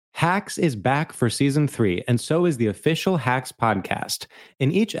Hacks is back for season 3, and so is the official Hacks podcast.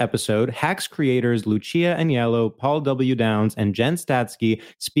 In each episode, Hacks creators Lucia Aniello, Paul W. Downs, and Jen Statsky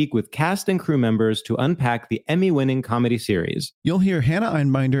speak with cast and crew members to unpack the Emmy-winning comedy series. You'll hear Hannah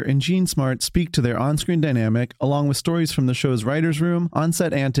Einbinder and Jean Smart speak to their on-screen dynamic, along with stories from the show's writer's room,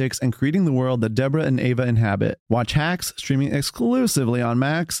 on-set antics, and creating the world that Deborah and Ava inhabit. Watch Hacks, streaming exclusively on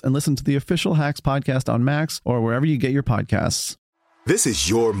Max, and listen to the official Hacks podcast on Max or wherever you get your podcasts. This is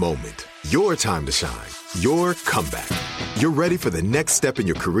your moment, your time to shine, your comeback. You're ready for the next step in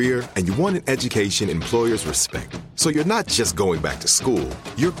your career, and you want an education employers respect. So you're not just going back to school,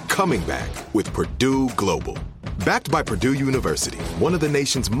 you're coming back with Purdue Global. Backed by Purdue University, one of the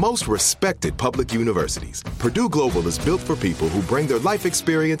nation's most respected public universities, Purdue Global is built for people who bring their life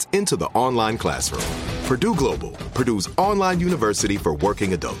experience into the online classroom. Purdue Global, Purdue's online university for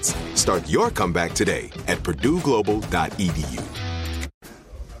working adults. Start your comeback today at purdueglobal.edu.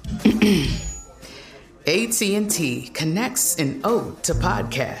 AT&T connects an ode to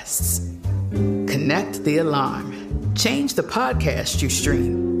podcasts. Connect the alarm. Change the podcast you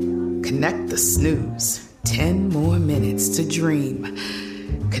stream. Connect the snooze. 10 more minutes to dream.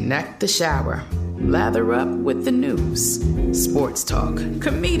 Connect the shower. Lather up with the news. Sports talk,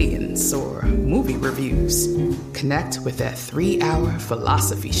 comedians, or movie reviews. Connect with that 3-hour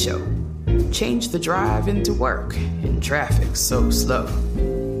philosophy show. Change the drive into work in traffic so slow.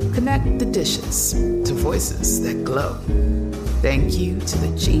 Connect the dishes to voices that glow. Thank you to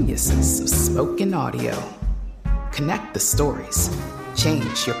the geniuses of spoken audio. Connect the stories.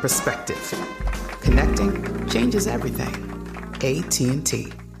 Change your perspective. Connecting changes everything.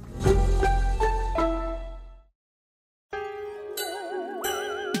 AT&T.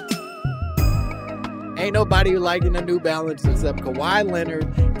 Ain't nobody liking a New Balance except Kawhi Leonard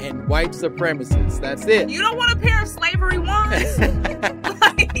and white supremacists. That's it. You don't want a pair of slavery ones?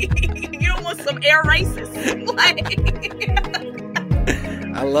 You don't want some air racists?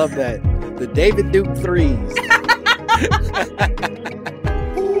 I love that. The David Duke threes.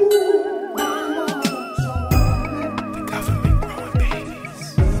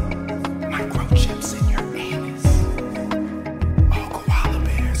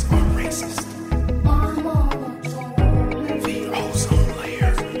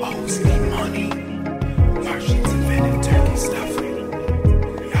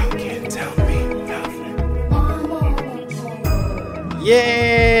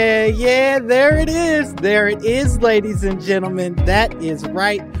 Yeah, there it is. There it is, ladies and gentlemen. That is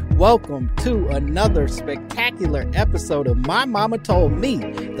right. Welcome to another spectacular episode of My Mama Told Me,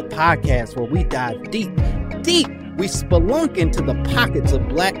 the podcast where we dive deep. We spelunk into the pockets of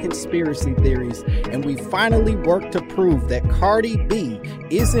black conspiracy theories, and we finally work to prove that Cardi B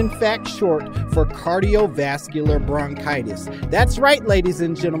is in fact short for cardiovascular bronchitis. That's right, ladies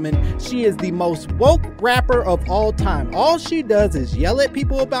and gentlemen. She is the most woke rapper of all time. All she does is yell at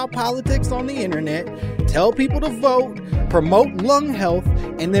people about politics on the internet, tell people to vote, promote lung health,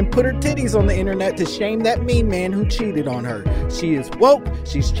 and then put her titties on the internet to shame that mean man who cheated on her. She is woke,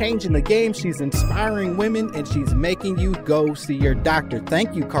 she's changing the game, she's inspiring women, and she's making you go see your doctor.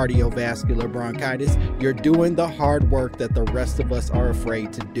 Thank you, cardiovascular bronchitis. You're doing the hard work that the rest of us are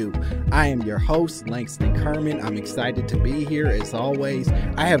afraid to do. I am your host, Langston Kerman. I'm excited to be here as always.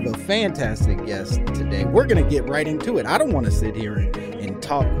 I have a fantastic guest today. We're going to get right into it. I don't want to sit here and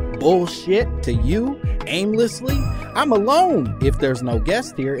talk bullshit to you aimlessly. I'm alone if there's no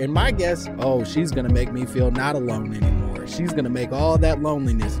guest here, and my guest, she's gonna make me feel not alone anymore. She's gonna make all that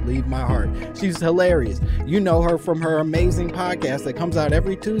loneliness leave my heart. She's hilarious. You know her from her amazing podcast that comes out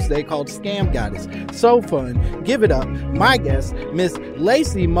every Tuesday called Scam Goddess. So fun. Give it up. My guest, Miss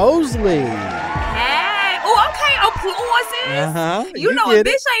Lacey Mosley. Applauses. You know, a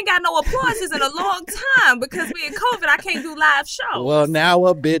bitch ain't got no applauses in a long time because we in COVID. I can't do live shows. Well, now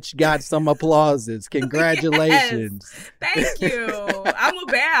a bitch got some applauses. Congratulations. Yes. Thank you. I'm a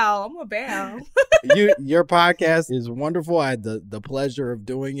bow. Your podcast is wonderful. I had the pleasure of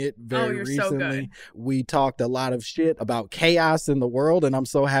doing it very recently. So good. We talked a lot of shit about chaos in the world, and I'm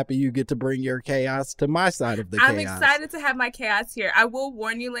so happy you get to bring your chaos to my side of the chaos. I'm excited to have my chaos here. I will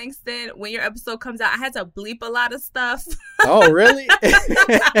warn you, Langston, when your episode comes out, I had to bleep a lot of stuff. Oh, really?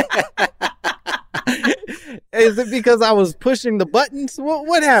 Is it because I was pushing the buttons?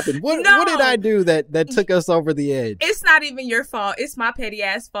 What happened? What did I do that took us over the edge? It's not even your fault. It's my petty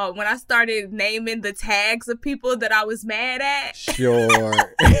ass fault. When I started naming the tags of people that I was mad at. Sure.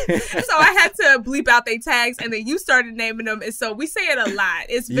 So I had to bleep out their tags, and then you started naming them. And so we say it a lot.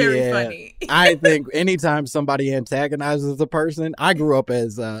 It's very funny. I think anytime somebody antagonizes a person, I grew up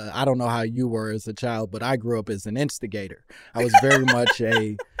as, I don't know how you were as a child, but I grew up as an instigator. I was very much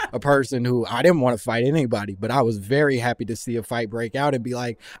a person who I didn't want to fight anybody, but I was very happy to see a fight break out and be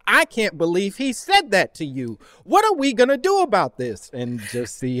like, I can't believe he said that to you. What are we going to do about this? And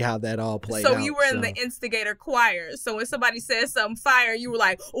just see how that all played out. So you were in the instigator choir. So when somebody says something fire, you were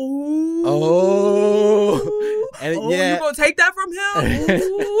like, ooh. Oh. And you going to take that from him?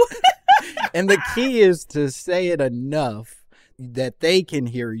 Ooh. And the key is to say it enough that they can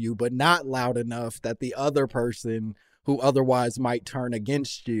hear you, but not loud enough that the other person who otherwise might turn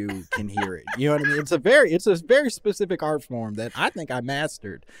against you can hear it. You know what I mean? It's a very specific art form that I think I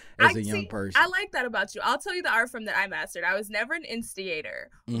mastered as a young person. I like that about you. I'll tell you the art form that I mastered. I was never an instigator,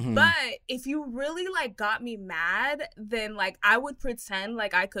 but if you really like got me mad, then like I would pretend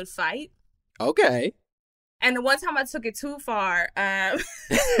like I could fight. Okay. And the one time I took it too far, am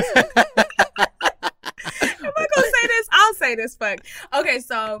I gonna say this? I'll say this. Fuck. Okay,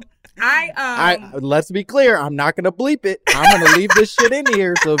 so I let's be clear. I'm not gonna bleep it. I'm gonna leave this shit in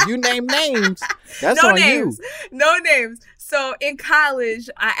here. So if you name names, that's on you. No names. So in college,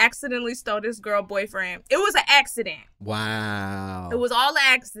 I accidentally stole this girl boyfriend. It was an accident. Wow. It was all an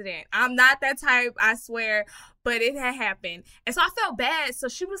accident. I'm not that type, I swear. But it had happened. And so I felt bad. So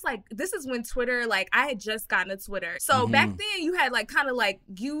she was like, this is when Twitter, like I had just gotten to Twitter. So back then you had like kind of like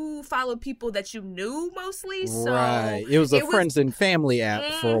you followed people that you knew mostly. So right. It was a friends and family app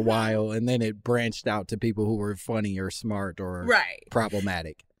for a while. And then it branched out to people who were funny or smart or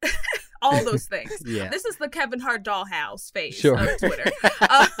problematic. All those things. Yeah. This is the Kevin Hart dollhouse phase of Twitter.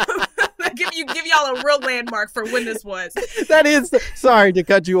 Give y'all a real landmark for when this was. That is, sorry to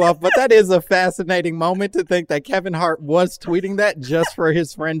cut you off, but that is a fascinating moment to think that Kevin Hart was tweeting that just for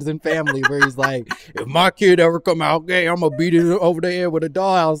his friends and family, where he's like, if my kid ever come out gay, I'm going to beat it over the head with a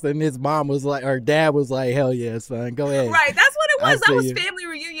dollhouse. And his mom was like, or dad was like, hell yeah, son, go ahead. Right, that's what it was. That was family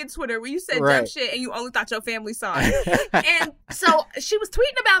reunion Twitter where you said dumb shit and you only thought your family saw it. And so she was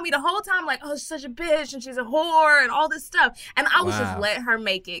tweeting about me the whole time like, oh, she's such a bitch and she's a whore and all this stuff. And I was just letting her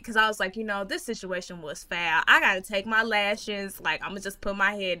make it because I was like, you know, this situation was foul. I got to take my lashes. Like, I'm going to just put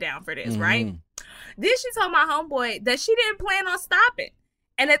my head down for this, right? Then she told my homeboy that she didn't plan on stopping.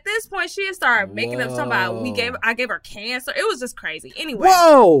 And at this point, she had started making up something about I gave her cancer. It was just crazy. Anyway.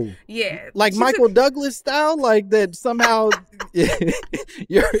 Whoa. Yeah. Like Michael Douglas style? Like that somehow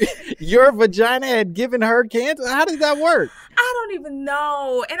your vagina had given her cancer? How did that work? I don't even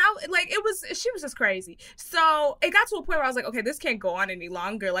know. And she was just crazy. So it got to a point where I was like, okay, this can't go on any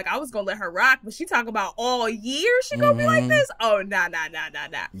longer. Like I was going to let her rock, but she talk about all year she going to be like this? Oh, nah.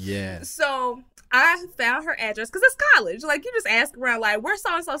 Yeah. So I found her address because it's college. Like, you just ask around, like, where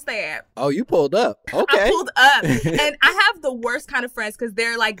so-and-so stay at? Oh, you pulled up. Okay. I pulled up. And I have the worst kind of friends because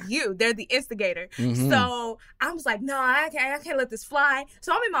they're like you. They're the instigator. So I was like, no, I can't let this fly.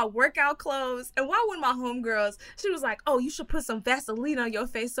 So I'm in my workout clothes. And one of my homegirls, she was like, oh, you should put some Vaseline on your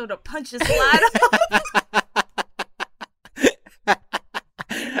face so the punches slide off.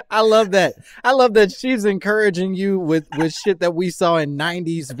 I love that. I love that she's encouraging you with shit that we saw in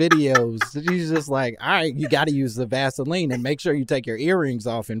 90s videos. She's just like, all right, you got to use the Vaseline and make sure you take your earrings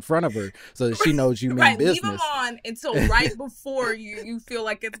off in front of her so that she knows you mean business. Leave them on until right before you feel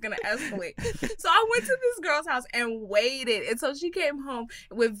like it's going to escalate. So I went to this girl's house and waited until she came home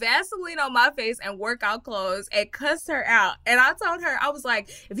with Vaseline on my face and workout clothes and cussed her out. And I told her, I was like,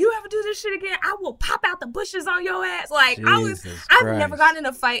 if you ever do this shit again, I will pop out the bushes on your ass. Like, I've never gotten in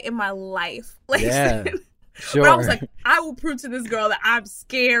a fight in my life. Like, yeah, sure. But I was like, I will prove to this girl that I'm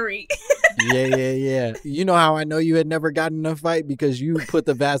scary. Yeah. You know how I know you had never gotten in a fight? Because you put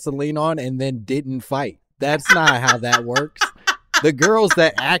the Vaseline on and then didn't fight. That's not how that works. The girls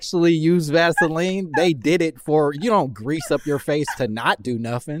that actually use Vaseline, they did it for, you don't grease up your face to not do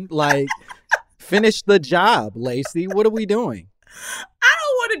nothing. Like, finish the job, Lacey. What are we doing? I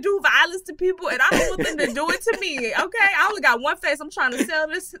don't want to do violence to people, and I don't want them to do it to me, okay? I only got one face. I'm trying to sell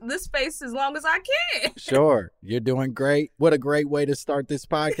this face as long as I can. Sure. You're doing great. What a great way to start this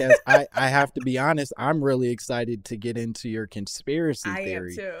podcast. I have to be honest, I'm really excited to get into your conspiracy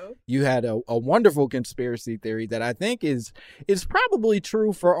theory. I am too. You had a wonderful conspiracy theory that I think is probably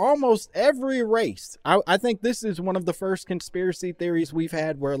true for almost every race. I think this is one of the first conspiracy theories we've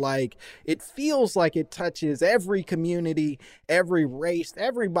had where, like, it feels like it touches every community, every race.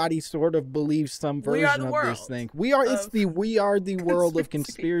 Everybody sort of believes some version of this thing. We are the world of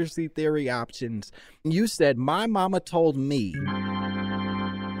conspiracy theory options. You said, my mama told me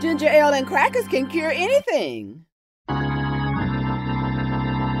ginger ale and crackers can cure anything.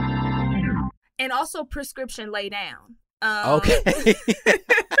 And also prescription lay down. Okay.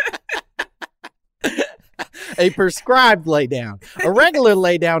 A prescribed lay down. A regular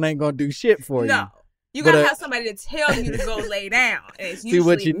lay down ain't gonna do shit for you. You gotta have somebody to tell you to go lay down. And it's See,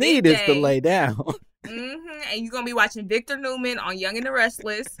 what you need is to lay down. Mm-hmm. And you're gonna be watching Victor Newman on Young and the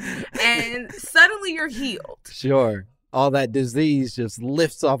Restless, and suddenly you're healed. Sure. All that disease just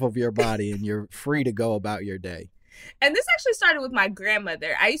lifts off of your body and you're free to go about your day. And this actually started with my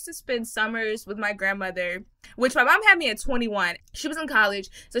grandmother. I used to spend summers with my grandmother, which my mom had me at 21. She was in college,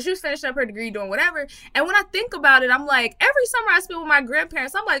 so she was finishing up her degree, doing whatever. And when I think about it, I'm like, every summer I spent with my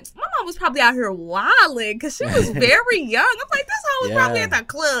grandparents, I'm like, my mom was probably out here wilding because she was very young. I'm like, this hoe was probably at the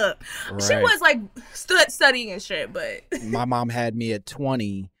club. Right. She was like studying and shit, but my mom had me at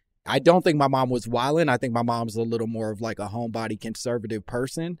 20. I don't think my mom was wilding. I think my mom's a little more of like a homebody conservative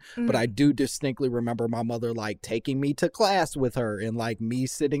person. Mm-hmm. But I do distinctly remember my mother like taking me to class with her and like me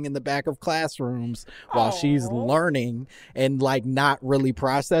sitting in the back of classrooms while she's learning and like not really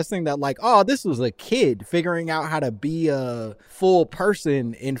processing that like, oh, this was a kid figuring out how to be a full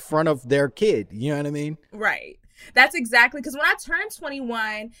person in front of their kid. You know what I mean? Right. That's exactly, because when I turned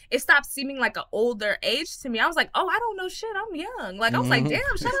 21, it stopped seeming like an older age to me. I was like, oh, I don't know shit. I'm young. Like, I was like,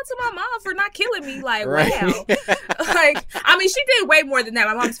 damn, shout out to my mom for not killing me. Like, wow. Like, I mean, she did way more than that.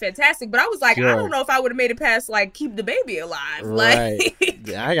 My mom's fantastic. But I was like, I don't know if I would have made it past, like, keep the baby alive. Right.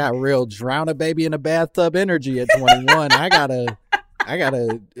 Like, I got real drown a baby in a bathtub energy at 21. I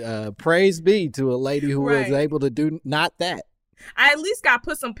gotta praise be to a lady who was able to do not that. I at least got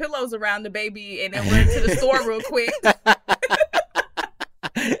put some pillows around the baby and then went to the store real quick.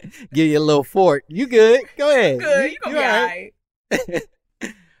 Give you a little fort. You good? Go ahead. Good. You gonna be all right.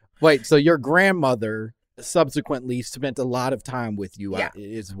 Wait, so your grandmother subsequently spent a lot of time with you,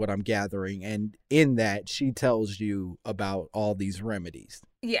 is what I'm gathering. And in that, she tells you about all these remedies.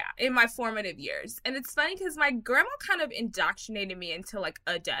 Yeah, in my formative years. And it's funny because my grandma kind of indoctrinated me into like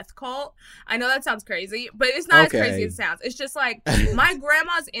a death cult. I know that sounds crazy, but it's not as crazy as it sounds. It's just like my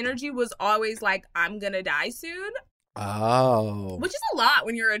grandma's energy was always like, I'm gonna die soon. Oh. Which is a lot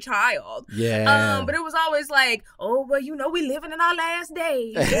when you're a child. Yeah. But it was always like, oh, well, you know, we living in our last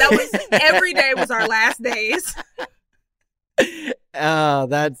days. That was every day was our last days.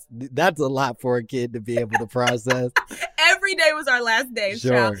 That's a lot for a kid to be able to process. Every day was our last day,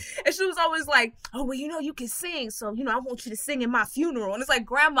 sure. Child. And she was always like, oh, well, you know, you can sing. So, you know, I want you to sing in my funeral. And it's like,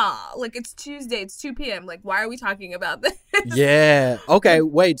 Grandma, like, it's Tuesday. It's 2 p.m. Like, why are we talking about this? Yeah. Okay,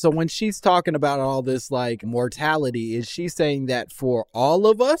 wait. So when she's talking about all this, like, mortality, is she saying that for all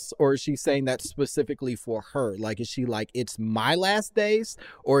of us? Or is she saying that specifically for her? Like, is she like, it's my last days?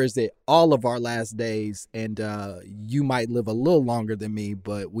 Or is it all of our last days and you might live a little longer than me,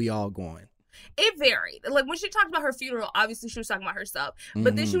 but we all going? It varied. Like, when she talked about her funeral, obviously she was talking about herself.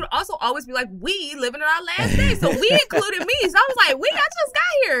 But then she would also always be like, we living in our last days. So we included me. So I was like, I just got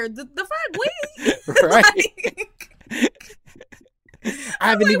here. The fuck, we? Right. I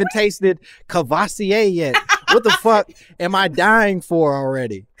haven't even tasted Cavassier yet. What the fuck am I dying for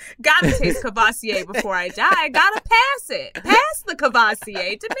already? Gotta taste Cavassier before I die. Gotta pass it. Pass the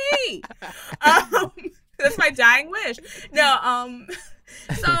Cavassier to me. That's my dying wish. No,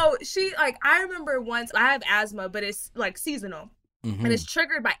 so she, like, I remember once, I have asthma, but it's like seasonal. Mm-hmm. And it's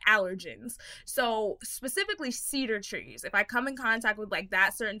triggered by allergens. So specifically cedar trees. If I come in contact with like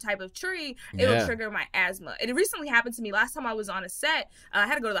that certain type of tree, it'll trigger my asthma. It recently happened to me last time I was on a set. I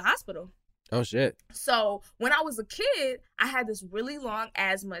had to go to the hospital. Oh, shit. So when I was a kid, I had this really long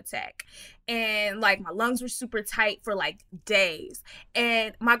asthma attack. And like my lungs were super tight for like days.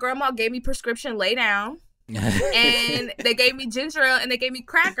 And my grandma gave me prescription lay down. And they gave me ginger ale and they gave me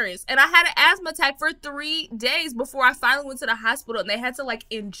crackers, and I had an asthma attack for 3 days before I finally went to the hospital, and they had to like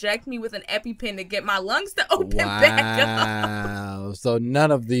inject me with an EpiPen to get my lungs to open back up. So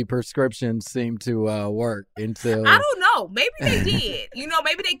none of the prescriptions seemed to work until, I don't know, maybe they did. You know,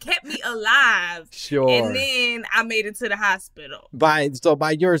 maybe they kept me alive. Sure. And then I made it to the hospital. By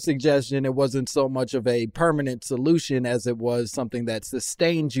your suggestion, it wasn't so much of a permanent solution as it was something that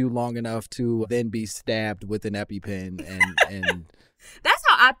sustained you long enough to then be stabbed with an EpiPen and That's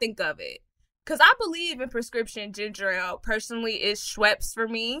how I think of it, because I believe in prescription ginger ale. Personally, it's Schweppes for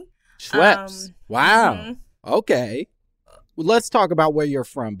me. Schweppes. Wow. Mm-hmm. Okay, well, let's talk about where you're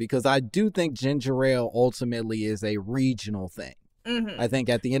from, because I do think ginger ale ultimately is a regional thing. Mm-hmm. I think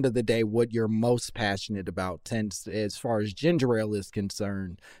at the end of the day, what you're most passionate about tends, as far as ginger ale is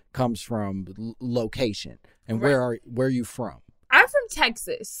concerned, comes from location. And where are you from? I'm from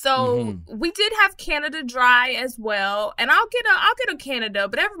Texas, so we did have Canada Dry as well, and I'll get a Canada,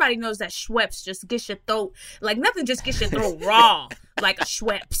 but everybody knows that Schweppes just gets your throat, like nothing just gets your throat raw like a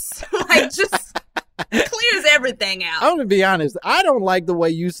Schweppes, like just clears everything out. I'm gonna be honest, I don't like the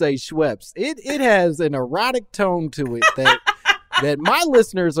way you say Schweppes. It has an erotic tone to it that my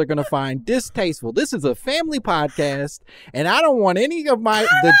listeners are going to find distasteful. This is a family podcast, and I don't want any of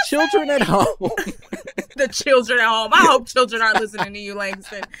the children at home. The children at home. I hope children aren't listening to you,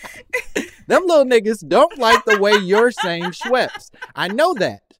 Langston. Them little niggas don't like the way you're saying Schweppes. I know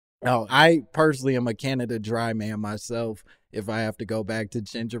that. No, I personally am a Canada Dry man myself. If I have to go back to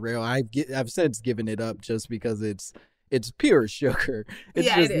ginger ale, I've since given it up just because it's pure sugar.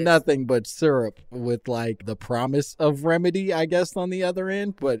 It's just nothing but syrup with like the promise of remedy, I guess, on the other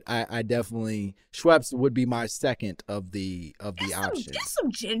end. But I definitely, Schweppes would be my second of the options. There's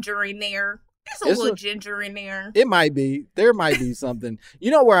some ginger in there. There's a little ginger in there. It might be. There might be something. You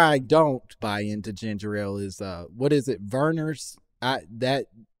know where I don't buy into ginger ale is what is it? Verner's.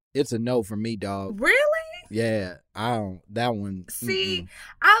 It's a no for me, dog. Really? Yeah, I don't. That one. See,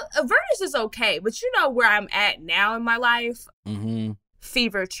 Verner's is okay, but you know where I'm at now in my life? Mm-hmm.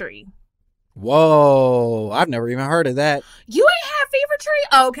 Fever Tree. Whoa, I've never even heard of that. You ain't had Fever Tree?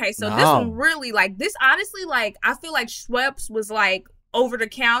 Oh, okay, so this one really, like, this honestly, like, I feel like Schweppes was, like, over the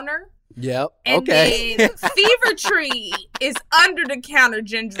counter. Yep. And okay. then Fever Tree is under the counter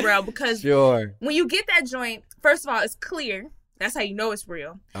ginger ale because when you get that joint, first of all, it's clear. That's how you know it's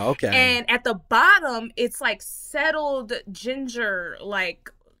real. Okay. And at the bottom, it's like settled ginger,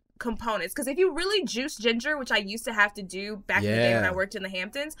 like components. Because if you really juice ginger, which I used to have to do back in the day when I worked in the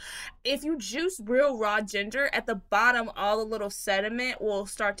Hamptons, if you juice real raw ginger, at the bottom, all the little sediment will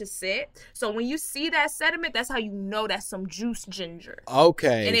start to sit. So when you see that sediment, that's how you know that's some juice ginger.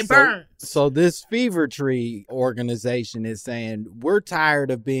 Okay. And it burns. So this Fever Tree organization is saying, we're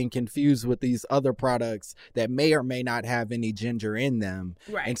tired of being confused with these other products that may or may not have any ginger in them.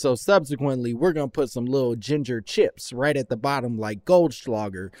 Right. And so subsequently, we're going to put some little ginger chips right at the bottom like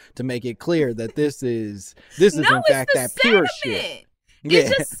Goldschlager to make it clear that this is in fact that pure shit.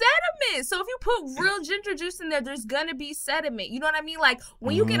 It's just sediment. So if you put real ginger juice in there, there's gonna be sediment. You know what I mean? Like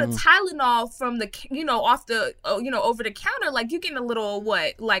when you get a Tylenol from the, off the, over the counter, like you get a little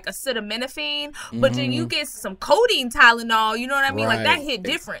like acetaminophen, but then you get some codeine Tylenol. You know what I mean? Right. Like that hit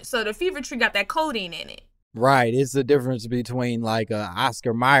different. So the Fever Tree got that codeine in it. Right. It's the difference between like a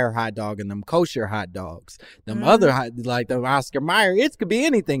Oscar Mayer hot dog and them kosher hot dogs. Them other like the Oscar Mayer, it could be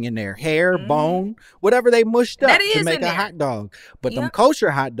anything in there. Hair, bone, whatever they mushed up to make a hot dog. But them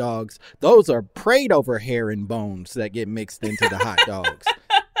kosher hot dogs, those are prayed over hair and bones that get mixed into the hot dogs.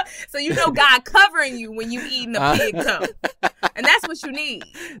 So you know God covering you when you eating a pig toe. And that's what you need.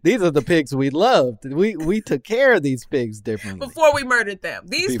 These are the pigs we loved. We took care of these pigs differently. Before we murdered them.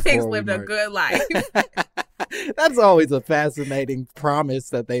 These pigs lived a good life. That's always a fascinating promise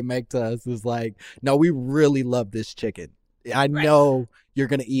that they make to us is like, no, we really love this chicken. I know you're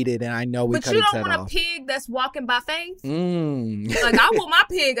going to eat it, and I know we cut its head off. But you don't want a pig that's walking by faith? Like, I want my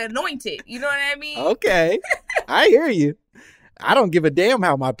pig anointed. You know what I mean? Okay. I hear you. I don't give a damn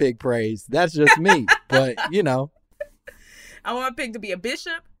how my pig prays. That's just me. But, I want my pig to be a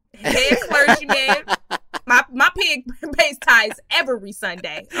bishop, head clergyman. My pig pays tithes every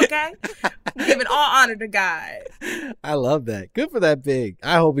Sunday, okay? Giving all honor to God. I love that. Good for that pig.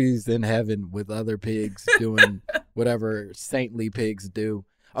 I hope he's in heaven with other pigs doing whatever saintly pigs do.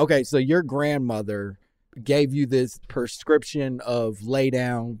 Okay, so your grandmother gave you this prescription of lay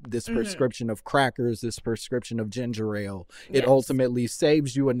down, this prescription of crackers, this prescription of ginger ale. It ultimately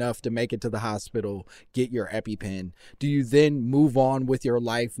saves you enough to make it to the hospital, get your EpiPen. Do you then move on with your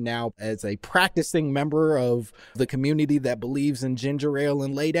life now as a practicing member of the community that believes in ginger ale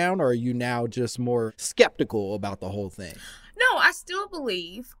and lay down, or are you now just more skeptical about the whole thing? No, I still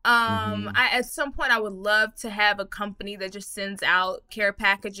believe. At some point, I would love to have a company that just sends out care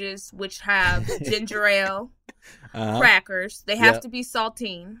packages which have ginger ale, crackers. They have to be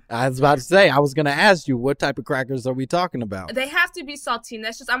saltine. I was about to say, I was going to ask you, what type of crackers are we talking about? They have to be saltine.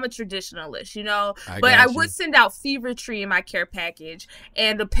 That's just, I'm a traditionalist, But I would send out Fever Tree in my care package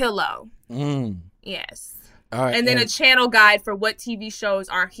and a pillow. Yes. All right, and then a channel guide for what TV shows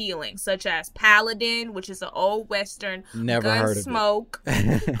are healing, such as Paladin, which is an old Western. Never heard of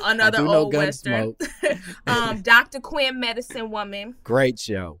it. Another old Western. Dr. Quinn, Medicine Woman. Great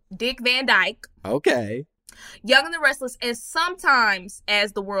show. Dick Van Dyke. Okay. Young and the Restless, and sometimes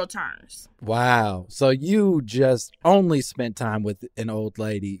As the World Turns. Wow. So you just only spent time with an old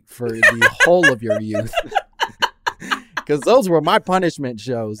lady for the whole of your youth. Because those were my punishment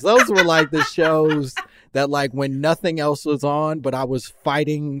shows. Those were like the shows that like when nothing else was on, but I was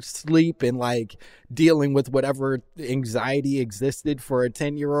fighting sleep and like dealing with whatever anxiety existed for a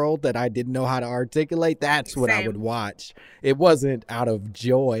 10-year-old that I didn't know how to articulate, that's what I would watch. It wasn't out of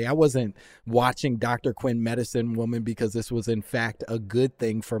joy. I wasn't watching Dr. Quinn Medicine Woman because this was in fact a good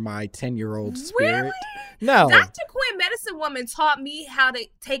thing for my 10-year-old spirit. Really? No. Dr. Quinn Medicine Woman taught me how to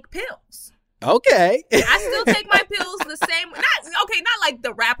take pills. Okay. I still take my pills the same. Not like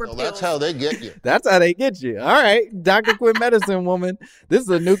the rapper pills. That's how they get you. That's how they get you. All right. Dr. Quinn Medicine Woman. This is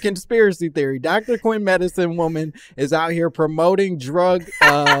a new conspiracy theory. Dr. Quinn Medicine Woman is out here promoting drug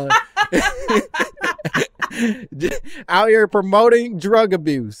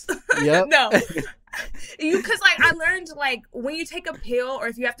abuse. Yep. No. Because like I learned like when you take a pill or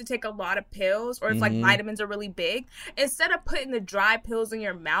if you have to take a lot of pills or if like vitamins are really big, instead of putting the dry pills in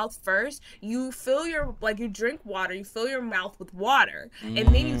your mouth first, you fill your you drink water, you fill your mouth with water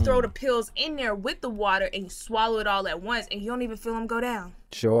and then you throw the pills in there with the water and you swallow it all at once and you don't even feel them go down.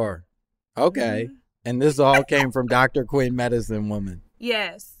 Sure. Okay. And this all came from Dr. Quinn Medicine Woman.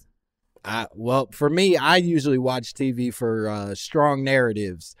 Yes. Well, for me, I usually watch TV for strong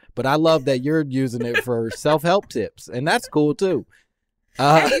narratives, but I love that you're using it for self-help tips, and that's cool too.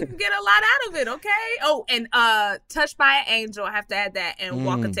 Hey, you can get a lot out of it, okay? Oh, and Touched by an Angel, I have to add that, and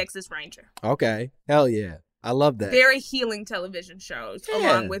Walker, Texas Ranger. Okay, hell yeah. I love that. Very healing television shows,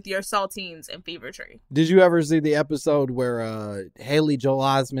 along with your Saltines and Fever Tree. Did you ever see the episode where Haley Joel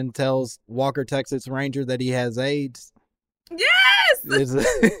Osment tells Walker, Texas Ranger that he has AIDS? Yes!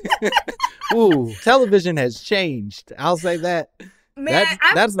 Ooh, television has changed. I'll say that. Man,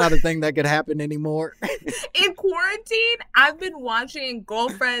 that's not a thing that could happen anymore. In quarantine, I've been watching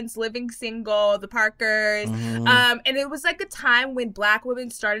Girlfriends, Living Single, The Parkers. And it was like a time when Black women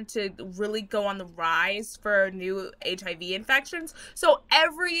started to really go on the rise for new HIV infections. So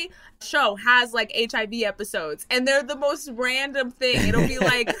every show has like HIV episodes and they're the most random thing. It'll be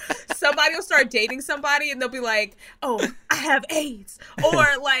like somebody will start dating somebody and they'll be like, oh, I have AIDS. Or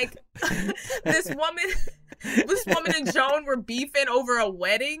like this woman and Joan were beefing over a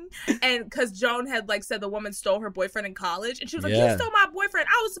wedding, and because Joan had like said the woman stole her boyfriend in college, and she was like, you stole my boyfriend,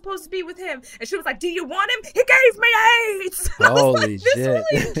 I was supposed to be with him, and she was like, do you want him? He gave me AIDS. Holy shit. This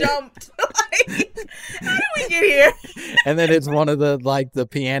really jumped. Like, how did we get here? And then it's one of the like the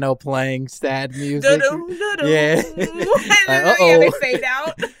piano playing sad music. Yeah. And then they fade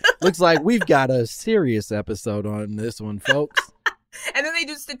out. Looks like we've got a serious episode on this one, folks. And then they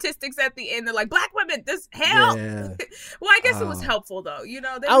do statistics at the end. They're like, Black women, this help. Yeah. Well, I guess it was helpful, though. You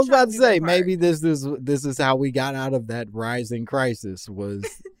know, I was about to say, maybe this is how we got out of that rising crisis, was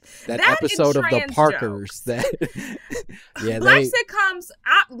that episode of The Parkers. That Black sitcoms,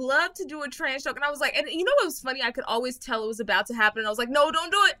 I love to do a trans joke. And I was like, and you know what was funny? I could always tell it was about to happen. And I was like, no,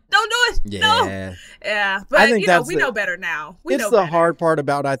 don't do it. Don't do it. Yeah. No. Yeah. But, you know, we know better now. It's the hard part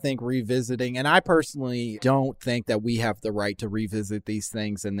about, I think, revisiting. And I personally don't think that we have the right to revisit these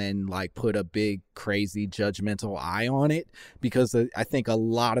things and then like put a big crazy judgmental eye on it, because I think a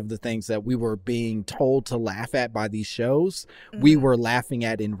lot of the things that we were being told to laugh at by these shows we were laughing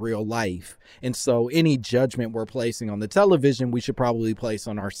at in real life. And so any judgment we're placing on the television, we should probably place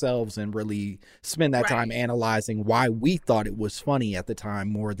on ourselves and really spend that time analyzing why we thought it was funny at the time,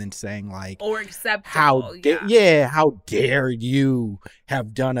 more than saying like, or acceptable. How dare you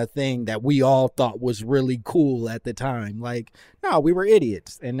have done a thing that we all thought was really cool at the time. Like, no, we were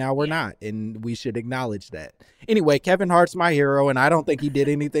idiots and now we're not, and we should acknowledge that. Anyway, Kevin Hart's my hero and I don't think he did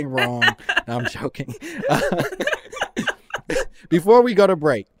anything wrong. No, I'm joking. Before we go to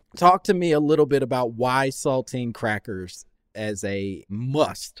break, talk to me a little bit about why saltine crackers as a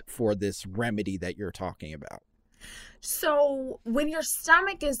must for this remedy that you're talking about. So when your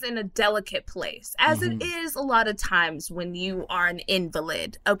stomach is in a delicate place, as it is a lot of times when you are an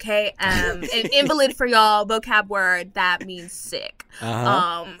invalid, okay? An invalid, for y'all, vocab word, that means sick.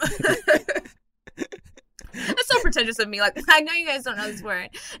 That's so pretentious of me. Like, I know you guys don't know this word.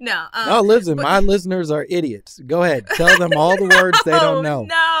 No. No, listen, my listeners are idiots. Go ahead. Tell them all the words they don't know.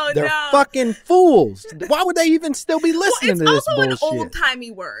 They're fucking fools. Why would they even still be listening to this bullshit? It's also an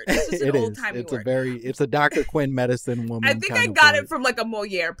old-timey word. It's just an old-timey word. It's a Dr. Quinn Medicine Woman. I think I got it from like a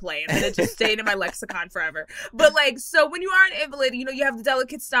Moliere play, and it just stayed in my lexicon forever. But like, so when you are an invalid, you know, you have the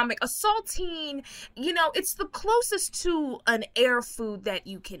delicate stomach. A saltine, you know, it's the closest to an air food that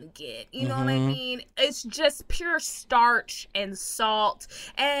you can get. You know what I mean? It's just pure starch and salt,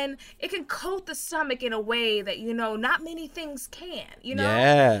 and it can coat the stomach in a way that, you know, not many things can, you know?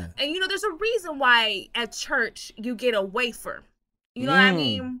 Yeah. And, you know, there's a reason why at church you get a wafer. You know what I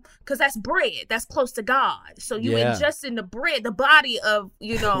mean? Because that's bread. That's close to God. So you ingest in the bread, the body of,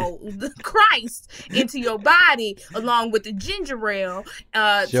 the Christ into your body along with the ginger ale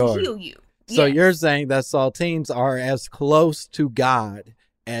to heal you. So you're saying that saltines are as close to God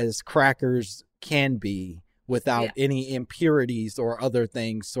as crackers can be without any impurities or other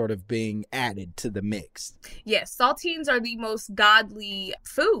things sort of being added to the mix. Yes, saltines are the most godly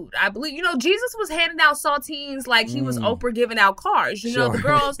food, I believe. Jesus was handing out saltines like he was Oprah giving out cars.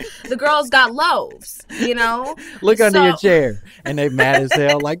 The girls got loaves, Look under your chair and they mad as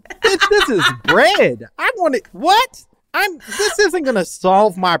hell like, this is bread. I want it. What? This isn't going to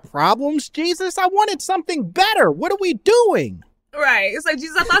solve my problems, Jesus. I wanted something better. What are we doing? Right. It's like,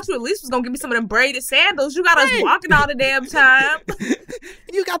 Jesus, I thought you at least was going to give me some of them braided sandals. You got us walking all the damn time.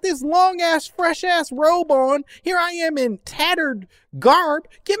 You got this long-ass, fresh-ass robe on. Here I am in tattered garb.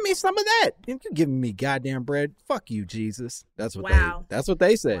 Give me some of that. You're giving me goddamn bread. Fuck you, Jesus. That's what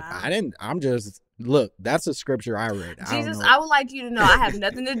they said. Wow. Look, that's a scripture I read. Jesus, I would like you to know I have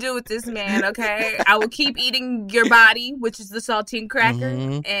nothing to do with this man, okay? I will keep eating your body, which is the saltine cracker,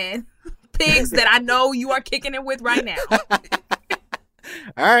 and pigs that I know you are kicking it with right now.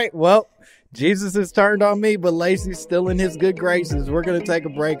 All right, well, Jesus has turned on me, but Lacey's still in his good graces. We're going to take a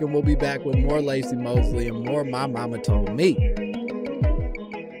break, and we'll be back with more Lacey Mosley and more My Mama Told Me.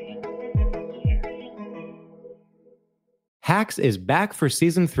 Hacks is back for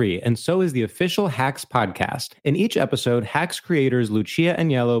season 3, and so is the official Hacks podcast. In each episode, Hacks creators Lucia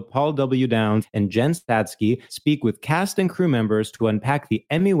Aniello, Paul W. Downs, and Jen Statsky speak with cast and crew members to unpack the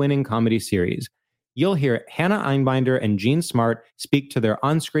Emmy-winning comedy series. You'll hear Hannah Einbinder and Jean Smart speak to their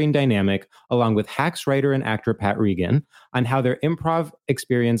on-screen dynamic, along with Hacks writer and actor Pat Regan, on how their improv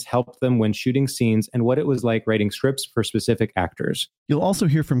experience helped them when shooting scenes and what it was like writing scripts for specific actors. You'll also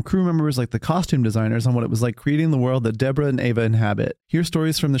hear from crew members like the costume designers on what it was like creating the world that Deborah and Ava inhabit. Hear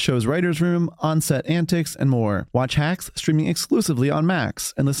stories from the show's writer's room, on-set antics, and more. Watch Hacks streaming exclusively on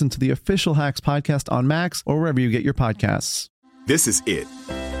Max, and listen to the official Hacks podcast on Max or wherever you get your podcasts. This is it.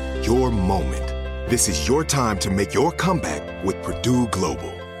 Your moment. This is your time to make your comeback with Purdue Global.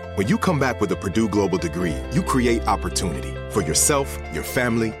 When you come back with a Purdue Global degree, you create opportunity for yourself, your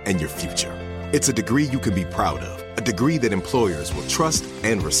family, and your future. It's a degree you can be proud of, a degree that employers will trust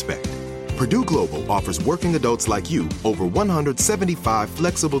and respect. Purdue Global offers working adults like you over 175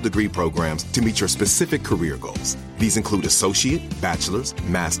 flexible degree programs to meet your specific career goals. These include associate, bachelor's,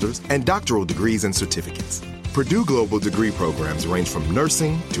 master's, and doctoral degrees and certificates. Purdue Global degree programs range from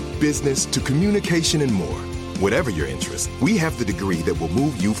nursing to business to communication and more. Whatever your interest, we have the degree that will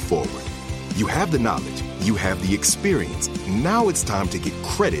move you forward. You have the knowledge, you have the experience. Now it's time to get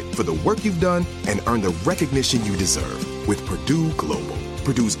credit for the work you've done and earn the recognition you deserve with Purdue Global,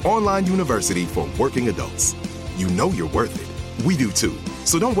 Purdue's online university for working adults. You know you're worth it. We do too.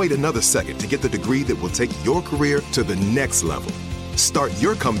 So don't wait another second to get the degree that will take your career to the next level. Start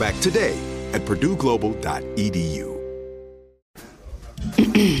your comeback today at purdueglobal.edu.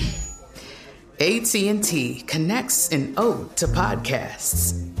 AT&T connects an ode to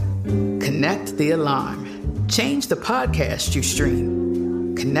podcasts. Connect the alarm. Change the podcast you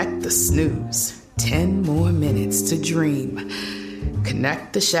stream. Connect the snooze. 10 more minutes to dream.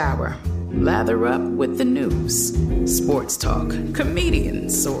 Connect the shower. Lather up with the news. Sports talk,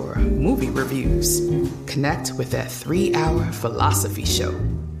 comedians, or movie reviews. Connect with that 3-hour philosophy show.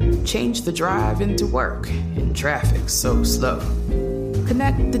 Change the drive into work in traffic so slow.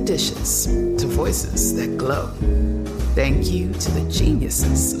 Connect the dishes to voices that glow. Thank you to the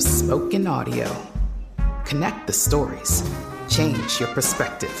geniuses of spoken audio. Connect the stories. Change your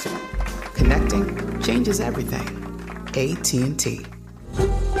perspective. Connecting changes everything. AT&T.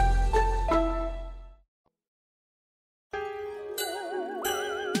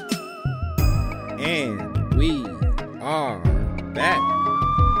 And we are back.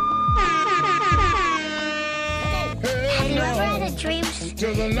 Have you ever had a dream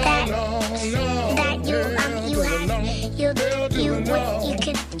that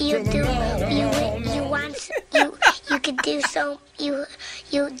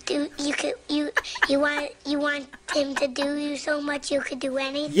you want him to do you so much you could do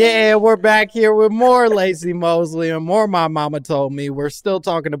anything? Yeah, we're back here with more Lacey Mosley and more My Mama Told Me. We're still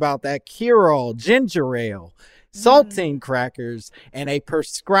talking about that cure-all, ginger ale, saltine crackers, and a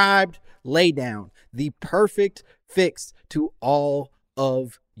prescribed laydown, the perfect fix to all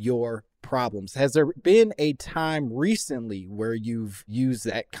of your problems. Has there been a time recently where you've used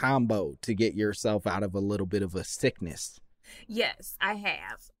that combo to get yourself out of a little bit of a sickness? Yes, I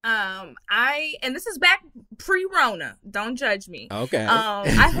have. And this is back pre-Rona. Don't judge me. Okay.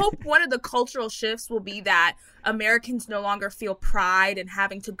 I hope one of the cultural shifts will be that Americans no longer feel pride in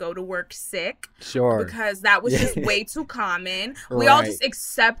having to go to work sick. Sure. Because that was just way too common. We all just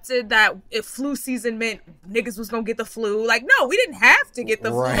accepted that if flu season meant niggas was gonna get the flu. Like, no, we didn't have to get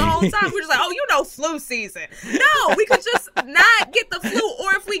the flu the whole time. We're just like, oh, flu season. No, we could just not get the flu,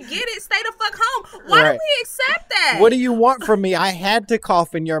 or if we get it, stay the fuck home. Why do we accept that? What do you want from me? I had to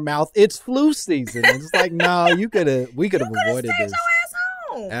cough in your mouth. It's flu season. It's like, no, we could have avoided this.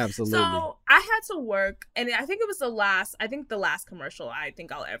 Absolutely. So I had to work, and I think it was the last commercial I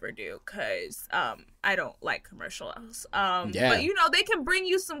think I'll ever do, because I don't like commercials. But they can bring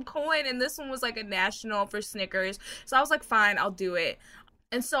you some coin, and this one was like a national for Snickers. So I was like, fine, I'll do it.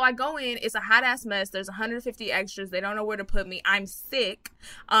 And so I go in, it's a hot ass mess. There's 150 extras. They don't know where to put me. I'm sick.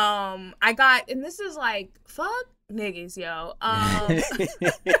 And this is like, fuck niggas, yo. I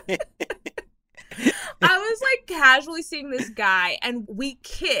was like casually seeing this guy, and we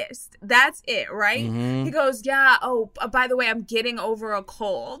kissed. That's it, right? Mm-hmm. He goes, yeah, by the way, I'm getting over a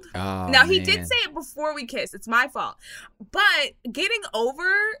cold. Now, he did say it before we kissed. It's my fault. But getting over,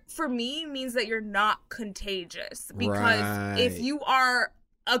 for me, means that you're not contagious. Because if you are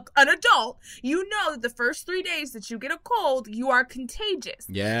an adult, you know that the first 3 days that you get a cold, you are contagious.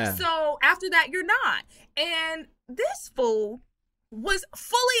 Yeah. So after that, you're not. And this fool was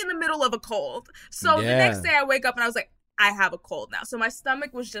fully in the middle of a cold. So the next day I wake up and I was like, I have a cold now. So my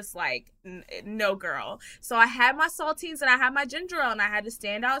stomach was just like, no, girl. So I had my saltines and I had my ginger ale, and I had to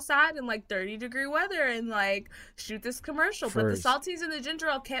stand outside in like 30-degree weather and like shoot this commercial. But the saltines and the ginger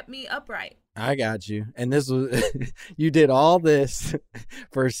ale kept me upright. I got you. And this was, you did all this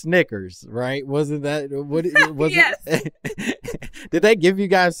for Snickers, right? Wasn't that, yes. Did they give you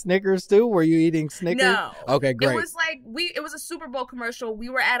guys Snickers too? Were you eating Snickers? No. Okay, great. It was like, it was a Super Bowl commercial. We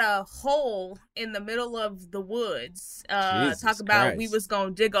were at a hole in the middle of the woods. Talk about Christ. We was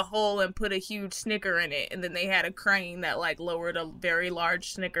going to dig a hole and put a huge Snicker in it. And then they had a crane that like lowered a very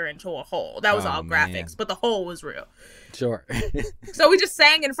large Snicker into a hole. That was all graphics, but the hole was real. Sure. So we just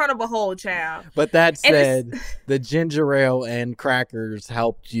sang in front of a hole, child. But that said, the ginger ale and crackers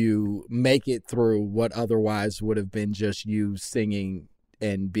helped you make it through what otherwise would have been just you singing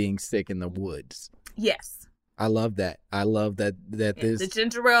and being sick in the woods. Yes. I love that. I love that this... The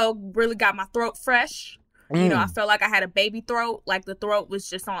ginger ale really got my throat fresh. You know, I felt like I had a baby throat, like the throat was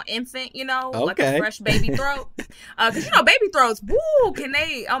just on infant, like a fresh baby throat. Because, baby throats, woo, can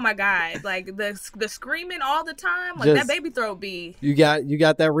they, oh my God, like the screaming all the time, like that baby throat be. You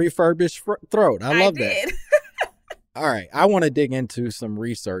got that refurbished throat. I love that. All right. I want to dig into some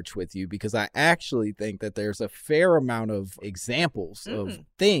research with you because I actually think that there's a fair amount of examples of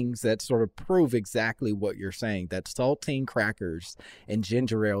things that sort of prove exactly what you're saying, that saltine crackers and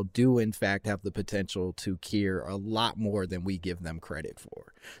ginger ale do, in fact, have the potential to cure a lot more than we give them credit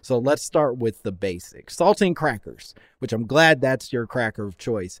for. So let's start with the basics. Saltine crackers, which I'm glad that's your cracker of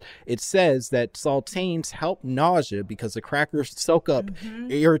choice. It says that saltines help nausea because the crackers soak up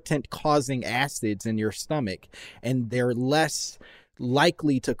irritant-causing acids in your stomach, and they're less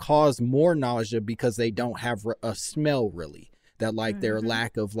likely to cause more nausea because they don't have a smell, really. That their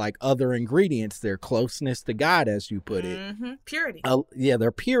lack of other ingredients, their closeness to God, as you put it. Purity.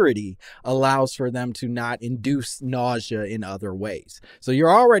 Their purity allows for them to not induce nausea in other ways. So you're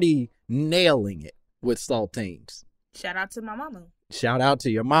already nailing it with saltines. Shout out to my mama. Shout out to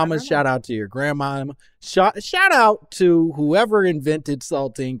your mama. Shout out to your grandma. Shout out to whoever invented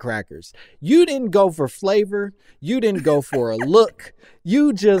saltine crackers. You didn't go for flavor. You didn't go for a look.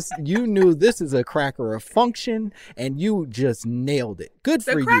 You knew this is a cracker of function, and you just nailed it. Good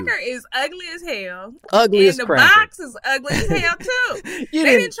for you. The cracker is ugly as hell. Ugly as cracker. And the box is ugly as hell, too. They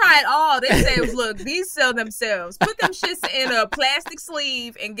didn't try it all. They said, look, these sell themselves. Put them shits in a plastic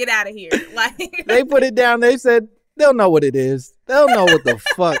sleeve and get out of here. They put it down. They said, they'll know what it is. They'll know what the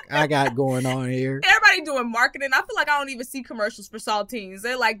fuck I got going on here. Everybody doing marketing. I feel like I don't even see commercials for saltines.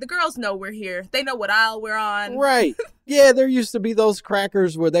 They're like, the girls know we're here. They know what aisle we're on. Right. Yeah, there used to be those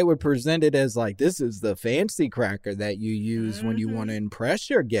crackers where they would present it as this is the fancy cracker that you use when you want to impress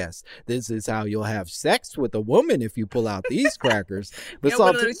your guests. This is how you'll have sex with a woman if you pull out these crackers. But with a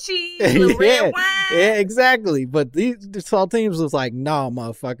little cheese, a little red wine. Yeah, exactly. But the saltines was like, nah,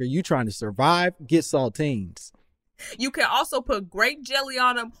 motherfucker, you trying to survive? Get saltines. You can also put grape jelly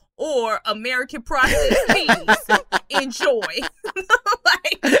on them or American processed cheese. Enjoy.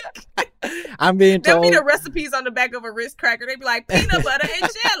 I'm being told. There'll be the recipes on the back of a Ritz cracker. They be like peanut butter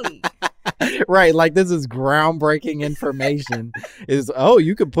and jelly. Right, like this is groundbreaking information.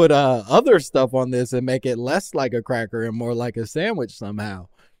 You could put other stuff on this and make it less like a cracker and more like a sandwich somehow.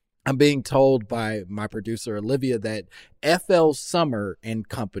 I'm being told by my producer Olivia that F.L. Summer and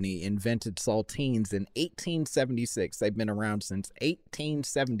Company invented saltines in 1876. They've been around since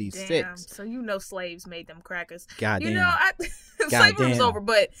 1876. Damn. So slaves made them crackers. God damn. Slavery was over,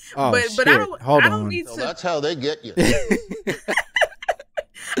 but I don't need to. So that's how they get you.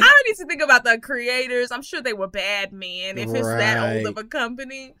 I don't need to think about the creators. I'm sure they were bad men if it's that old of a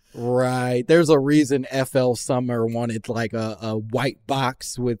company. Right. There's a reason F.L. Summer wanted like a white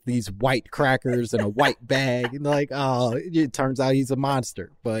box with these white crackers and a white bag. Like, it turns out he's a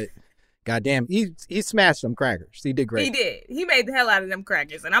monster. But goddamn, he smashed them crackers. He did great. He did. He made the hell out of them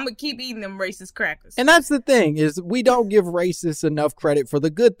crackers, and I'm gonna keep eating them racist crackers. And that's the thing, is we don't give racists enough credit for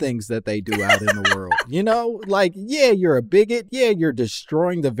the good things that they do out in the world. You know, like, yeah, you're a bigot. Yeah, you're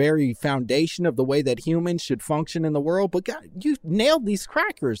destroying the very foundation of the way that humans should function in the world. But God, you nailed these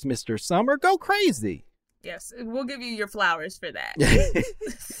crackers, Mr. Summer. Go crazy. Yes, we'll give you your flowers for that.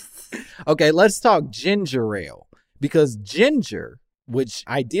 Okay, let's talk ginger ale, because ginger, which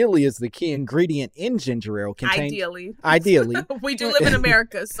ideally is the key ingredient in ginger ale, contains... Ideally. We do live in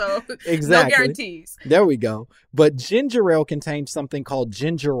America, so exactly. No guarantees. There we go. But ginger ale contains something called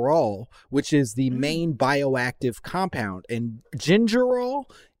gingerol, which is the main bioactive compound. And gingerol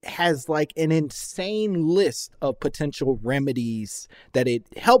has like an insane list of potential remedies that it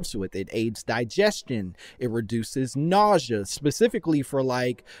helps with. It aids digestion. It reduces nausea, specifically for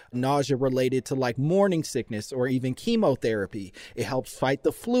like nausea related to like morning sickness or even chemotherapy. It helps fight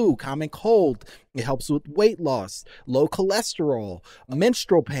the flu, common cold. It helps with weight loss, low cholesterol,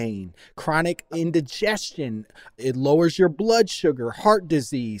 menstrual pain, chronic indigestion. It lowers your blood sugar, heart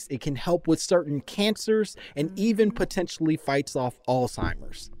disease. It can help with certain cancers and even potentially fights off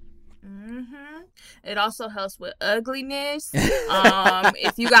Alzheimer's. It also helps with ugliness.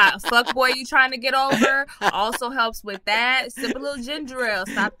 If you got a fuckboy you trying to get over, also helps with that. Sip a little ginger ale.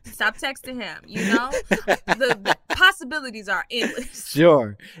 Stop texting him. You know, the possibilities are endless.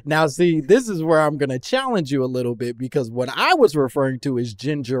 Sure. Now, see, this is where I'm gonna challenge you a little bit, because what I was referring to is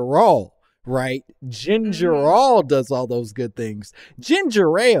gingerol. Right? Gingerol does all those good things.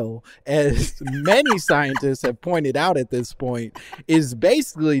 Ginger ale, as many scientists have pointed out at this point, is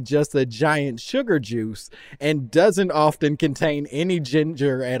basically just a giant sugar juice and doesn't often contain any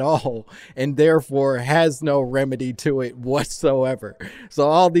ginger at all, and therefore has no remedy to it whatsoever. So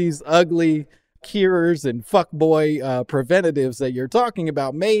all these ugly cures and fuckboy preventatives that you're talking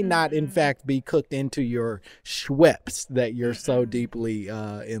about may not in fact be cooked into your Schweppes that you're so deeply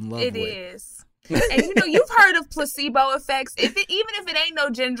in love with. It is. And you know, you've heard of placebo effects. Even if it ain't no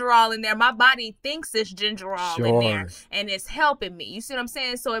gingerol in there, my body thinks it's gingerol in there, and it's helping me. You see what I'm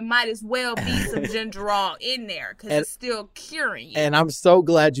saying? So it might as well be some gingerol in there, because it's still curing you. And I'm so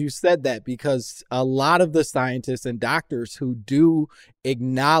glad you said that, because a lot of the scientists and doctors who do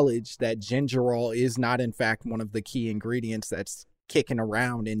acknowledge that gingerol is not in fact one of the key ingredients that's kicking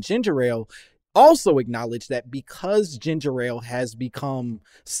around in ginger ale also acknowledge that because ginger ale has become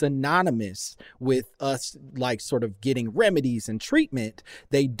synonymous with us, like sort of getting remedies and treatment,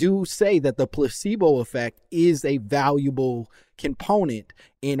 they do say that the placebo effect is a valuable component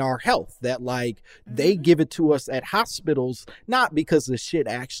in our health, that like they give it to us at hospitals, not because the shit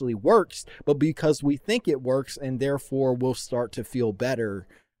actually works, but because we think it works, and therefore we'll start to feel better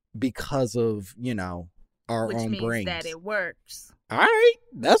because of, you know, our own brains. That it works. All right,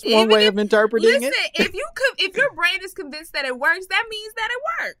 that's one way of interpreting it. Listen, if your brain is convinced that it works, that means that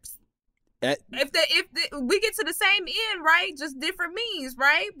it works. If we get to the same end, right? Just different means,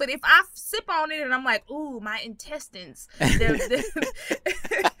 right? But if I sip on it and I'm like, ooh, my intestines,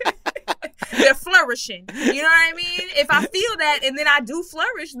 they're flourishing. You know what I mean? If I feel that and then I do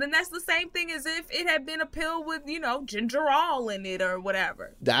flourish, then that's the same thing as if it had been a pill with, you know, gingerol in it or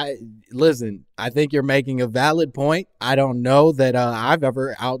whatever. Listen, I think you're making a valid point. I don't know that I've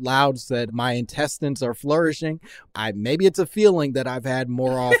ever out loud said my intestines are flourishing. Maybe it's a feeling that I've had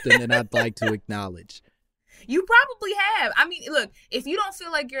more often than I'd like to acknowledge. You probably have. I mean, look, if you don't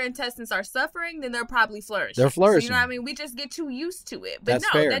feel like your intestines are suffering, then they're probably flourishing. They're flourishing. So, you know what I mean? We just get too used to it. But that's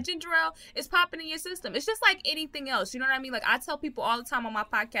fair. That ginger ale is popping in your system. It's just like anything else. You know what I mean? Like, I tell people all the time on my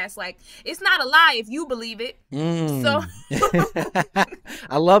podcast, like, it's not a lie if you believe it. So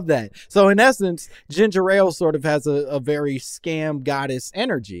I love that. So in essence, ginger ale sort of has a very scam goddess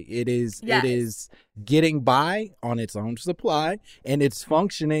energy. It is getting by on its own supply, and it's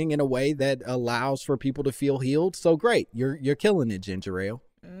functioning in a way that allows for people to feel healed. So great. You're killing it, ginger ale.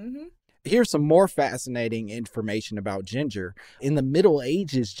 Here's some more fascinating information about ginger. In the Middle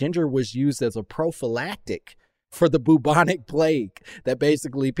Ages, ginger was used as a prophylactic for the bubonic plague, that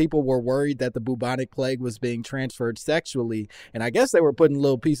basically people were worried that the bubonic plague was being transferred sexually. And I guess they were putting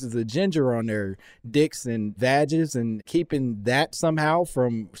little pieces of ginger on their dicks and vages and keeping that somehow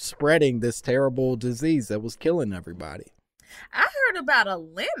from spreading this terrible disease that was killing everybody. I heard about a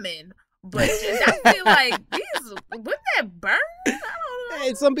lemon, but I feel like wouldn't that burn? I don't know.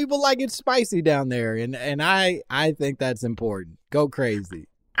 Hey, some people like it spicy down there, and I think that's important. Go crazy.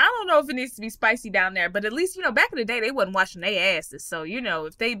 I don't know if it needs to be spicy down there, but at least, back in the day, they wasn't washing their asses. So,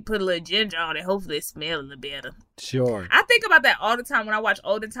 if they put a little ginger on it, hopefully it smells a little better. Sure. I think about that all the time when I watch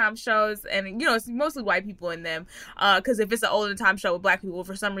olden time shows, and, it's mostly white people in them. Because if it's an olden time show with black people,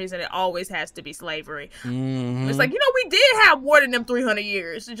 for some reason, it always has to be slavery. Mm-hmm. It's like, we did have more than them 300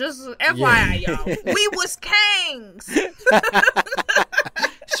 years. Just FYI, y'all. We was kings.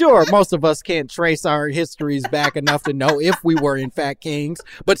 Sure, most of us can't trace our histories back enough to know if we were in fact kings,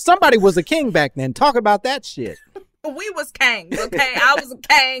 but somebody was a king back then. Talk about that shit. We was kings, okay? I was a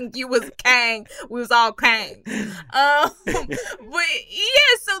king, you was a king, we was all kings. But yeah,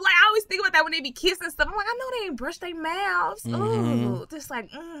 so like I always think about that when they be kissing stuff. I'm like, I know they ain't brush their mouths. Ooh, just like,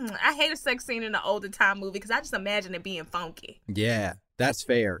 I hate a sex scene in an olden time movie because I just imagine it being funky. Yeah. That's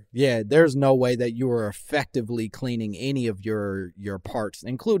fair. Yeah, there's no way that you were effectively cleaning any of your parts,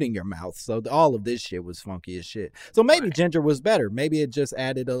 including your mouth. So all of this shit was funky as shit. So maybe ginger was better. Maybe it just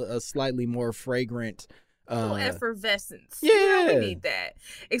added a slightly more fragrant effervescence. Yeah. We need that.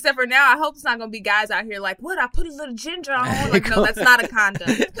 Except for now, I hope it's not going to be guys out here like, what? I put a little ginger on. Like, no, that's not a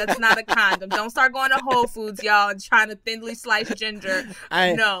condom. That's not a condom. Don't start going to Whole Foods, y'all, and trying to thinly slice ginger.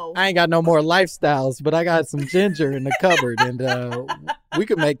 No. I ain't got no more lifestyles, but I got some ginger in the cupboard, and we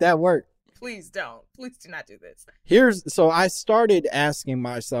could make that work. Please don't. Please do not do this. So I started asking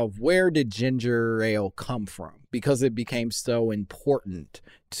myself, where did ginger ale come from? Because it became so important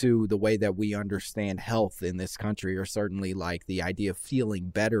to the way that we understand health in this country, or certainly like the idea of feeling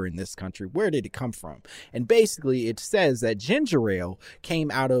better in this country. Where did it come from? And basically it says that ginger ale came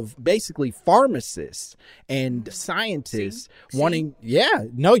out of basically pharmacists and scientists wanting,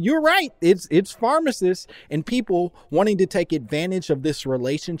 you're right. It's pharmacists and people wanting to take advantage of this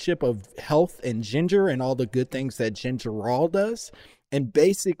relationship of health and ginger and all the good things that gingerol does, and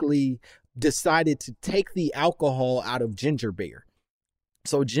basically decided to take the alcohol out of ginger beer.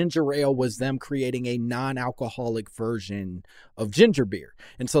 So ginger ale was them creating a non-alcoholic version of ginger beer.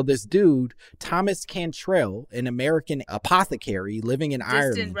 And so this dude, Thomas Cantrell, an American apothecary living in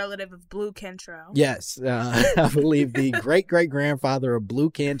Ireland. Distant relative of Blue Cantrell. Yes, I believe the great-great-grandfather of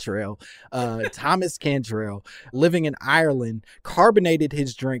Blue Cantrell, Thomas Cantrell, living in Ireland, carbonated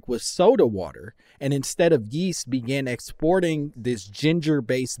his drink with soda water, and instead of yeast began exporting this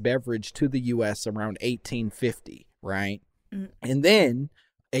ginger-based beverage to the U.S. around 1850, right? And then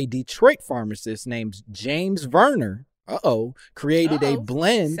a Detroit pharmacist named James Verner, created a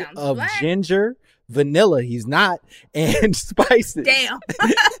blend of ginger, vanilla, he's not, and spices. Damn.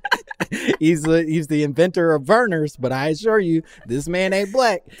 He's the inventor of Verner's, but I assure you, this man ain't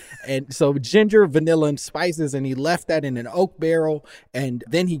black. And so ginger, vanilla, and spices, and he left that in an oak barrel, and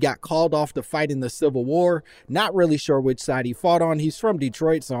then he got called off to fight in the Civil War. Not really sure which side he fought on. He's from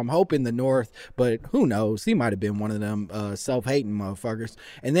Detroit, so I'm hoping the North, but who knows? He might have been one of them self-hating motherfuckers.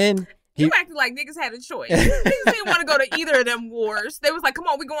 And then you acted like niggas had a choice. Niggas didn't want to go to either of them wars. They was like, come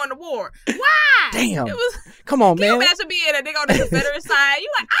on, we going to war. Why? Damn. Come on, man. Can you imagine being a nigga on the Confederate side?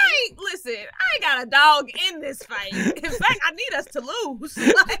 You like, I ain't got a dog in this fight. In fact, I need us to lose. I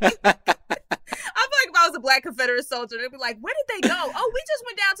feel like if I was a black Confederate soldier, they'd be like, where did they go? Oh, we just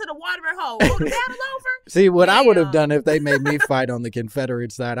went down to the watering hole. Oh, the battle over? See, what I would have done if they made me fight on the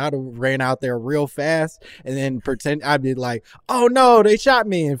Confederate side, I'd have ran out there real fast and then pretend I'd be like, oh no, they shot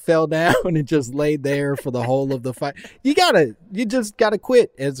me, and fell down and just laid there for the whole of the fight. You just gotta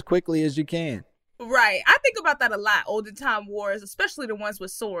quit as quickly as you can. Right. I think about that a lot, olden time wars, especially the ones with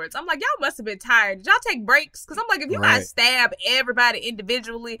swords. I'm like, y'all must have been tired. Did y'all take breaks? Because I'm like, if you gotta stab everybody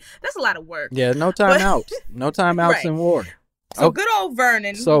individually, that's a lot of work. Yeah, no time outs. No time outs in war. So good old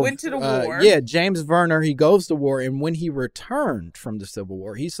Vernon went to the war. Yeah, James Verner, he goes to war, and when he returned from the Civil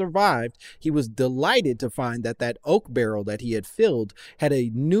War, he survived. He was delighted to find that oak barrel that he had filled had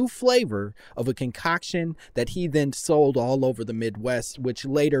a new flavor of a concoction that he then sold all over the Midwest, which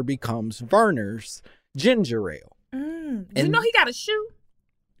later becomes Verner's ginger ale. And you know he got a shoe?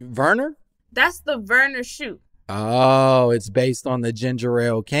 Verner? That's the Verner shoe. Oh, it's based on the ginger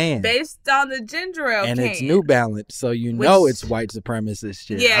ale can. Based on the ginger ale and can. And it's New Balance, so know it's white supremacist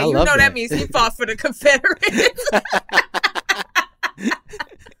shit. Yeah, you know that means he fought for the Confederates.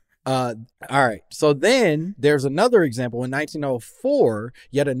 All right. So then there's another example. In 1904,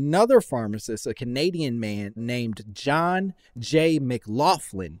 yet another pharmacist, a Canadian man named John J.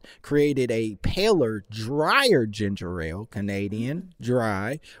 McLaughlin, created a paler, drier ginger ale, Canadian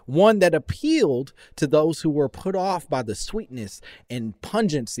dry, one that appealed to those who were put off by the sweetness and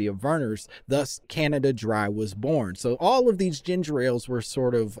pungency of Vernors. Thus, Canada Dry was born. So all of these ginger ales were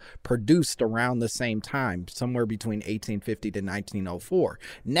sort of produced around the same time, somewhere between 1850 to 1904.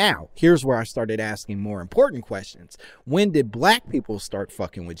 Now, here's where I started asking more important questions. When did black people start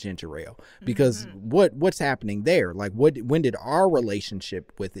fucking with ginger ale? Because what's happening there? Like, when did our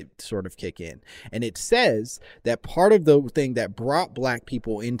relationship with it sort of kick in? And it says that part of the thing that brought black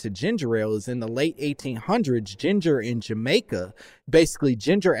people into ginger ale is in the late 1800s, ginger in Jamaica, basically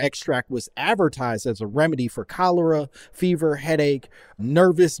ginger extract was advertised as a remedy for cholera, fever, headache,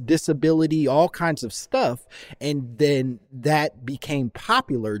 nervous disability, all kinds of stuff. And then that became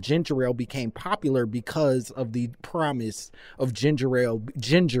popular. Ginger ale became popular because of the promise of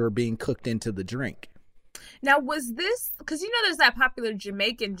ginger being cooked into the drink. Now, was this, because there's that popular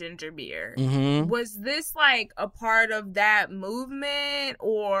Jamaican ginger beer. Was this like a part of that movement,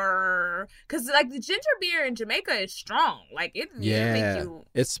 or because like the ginger beer in Jamaica is strong, like it make you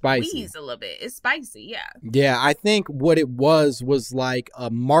it's spicy, wheeze a little bit. It's spicy, yeah. I think what it was like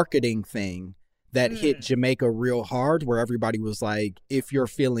a marketing thing that hit Jamaica real hard, where everybody was like, if you're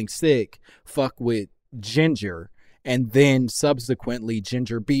feeling sick, fuck with ginger. And then subsequently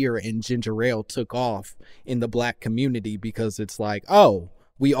ginger beer and ginger ale took off in the black community because it's like, oh,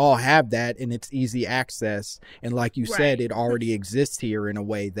 we all have that and it's easy access. And like you said, it already exists here in a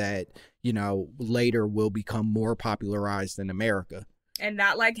way that, later will become more popularized in America. And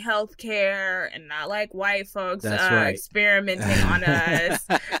not like healthcare, and not like white folks experimenting on us,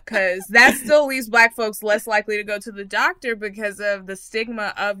 because that still leaves black folks less likely to go to the doctor because of the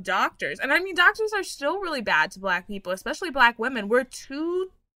stigma of doctors. And I mean, doctors are still really bad to black people, especially black women. We're 2/3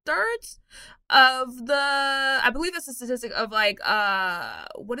 of I believe that's a statistic of like,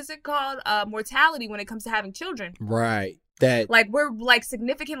 what is it called? Mortality when it comes to having children. Right. That like we're like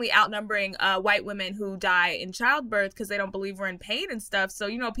significantly outnumbering white women who die in childbirth because they don't believe we're in pain and stuff. So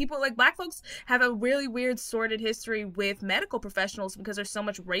people like black folks have a really weird sordid history with medical professionals because there's so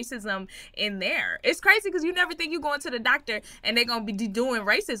much racism in there. It's crazy because you never think you going to the doctor and they're gonna be doing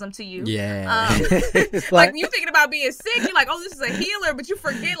racism to you. Like when you're thinking about being sick, you're like, oh, this is a healer, but you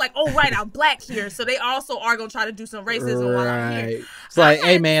forget like, oh right, I'm black here, so they also are gonna try to do some racism while I'm here. It's like,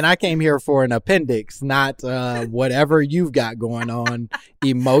 hey man, I came here for an appendix, not whatever you've got going on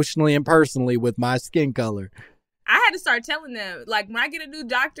emotionally and personally with my skin color. I had to start telling them, like, when I get a new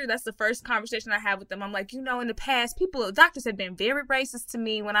doctor, that's the first conversation I have with them. I'm like, in the past, doctors have been very racist to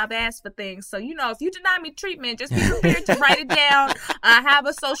me when I've asked for things. So, if you deny me treatment, just be prepared to write it down. I have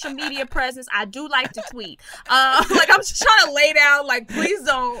a social media presence. I do like to tweet. I'm just trying to lay down, like, please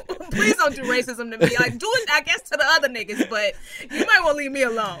don't do racism to me. Like, do it, I guess, to the other niggas, but you might want to leave me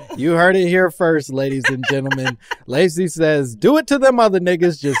alone. You heard it here first, ladies and gentlemen. Lacey says, do it to them other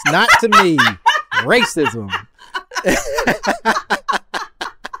niggas, just not to me. Racism.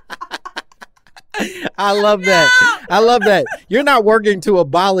 I love that. I love that. You're not working to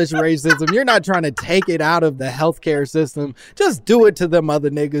abolish racism. You're not trying to take it out of the healthcare system. Just do it to them other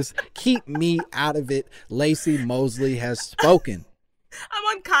niggas. Keep me out of it. Lacey Mosley has spoken.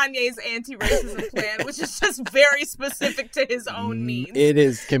 I'm on Kanye's anti-racism plan, which is just very specific to his own needs. It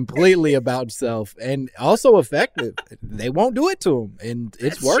is completely about self and also effective. They won't do it to him, and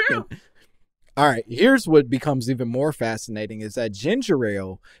it's working. True. All right, here's what becomes even more fascinating is that ginger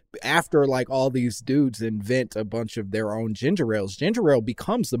ale, after like all these dudes invent a bunch of their own ginger ales, ginger ale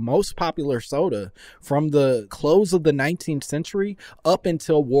becomes the most popular soda from the close of the 19th century up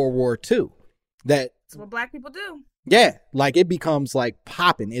until World War II. That's what black people do. Yeah, like it becomes like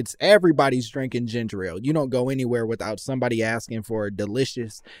popping. It's everybody's drinking ginger ale. You don't go anywhere without somebody asking for a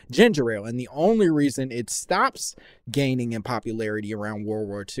delicious ginger ale. And the only reason it stops gaining in popularity around World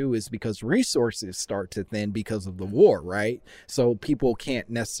War II is because resources start to thin because of the war, right? So people can't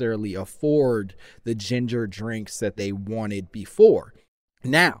necessarily afford the ginger drinks that they wanted before.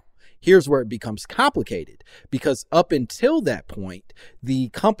 Now, here's where it becomes complicated, because up until that point, the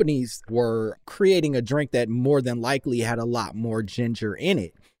companies were creating a drink that more than likely had a lot more ginger in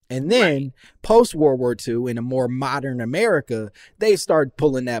it. And then post-World War II, in a more modern America, they start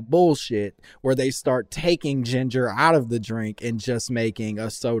pulling that bullshit where they start taking ginger out of the drink and just making a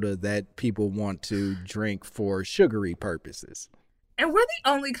soda that people want to drink for sugary purposes. And we're the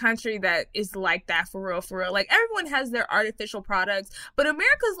only country that is like that for real, for real. Like, everyone has their artificial products, but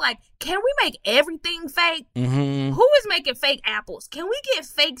America's like, can we make everything fake? Mm-hmm. Who is making fake apples? Can we get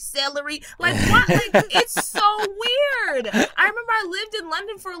fake celery? Like, what? Like, it's so weird. I remember I lived in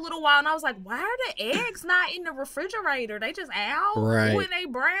London for a little while, and I was like, why are the eggs not in the refrigerator? They just out when they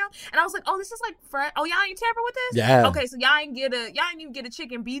brown. And I was like, oh, this is like fresh. Oh, y'all ain't tamper with this? Yeah. Okay, so y'all ain't even get a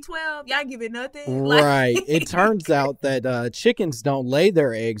chicken B12. Y'all ain't give it nothing. Right. It turns out that chickens don't lay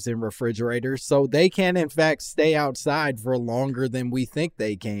their eggs in refrigerators, so they can in fact stay outside for longer than we think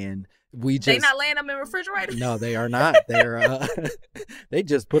they can. They not laying them in refrigerators? No, they are not. They're they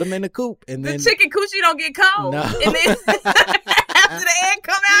just put them in a coop, and then the chicken coochie don't get cold. No. And then after the egg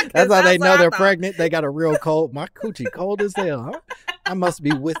come out, that's how they know they're pregnant. They got a real cold. My coochie cold as hell, huh? I must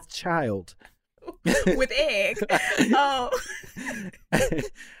be with child. With egg. Oh.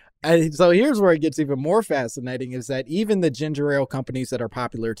 And so here's where it gets even more fascinating, is that even the ginger ale companies that are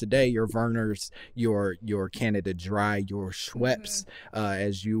popular today, your Vernors, your Canada Dry, your Schweppes,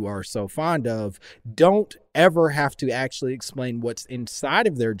 as you are so fond of, don't ever have to actually explain what's inside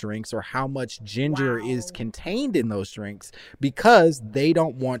of their drinks or how much ginger is contained in those drinks, because they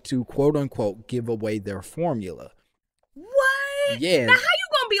don't want to, quote unquote, give away their formula. What? Yeah. Now, how you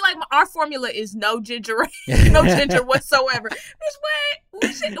gonna be like, our formula is no ginger, no ginger whatsoever?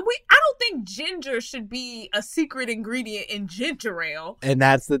 Bitch, I don't think ginger should be a secret ingredient in ginger ale. And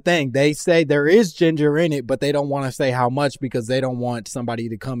that's the thing. They say there is ginger in it, but they don't want to say how much because they don't want somebody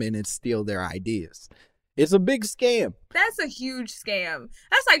to come in and steal their ideas. It's a big scam. That's a huge scam.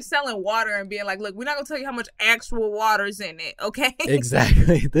 That's like selling water and being like, look, we're not gonna tell you how much actual water's in it, okay?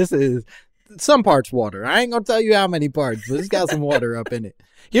 Exactly. This is some parts water. I ain't gonna tell you how many parts, but it's got some water up in it.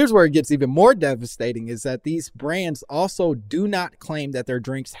 Here's where it gets even more devastating, is that these brands also do not claim that their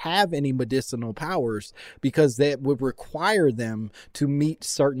drinks have any medicinal powers, because that would require them to meet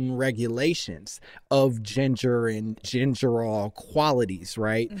certain regulations of ginger and gingerol qualities,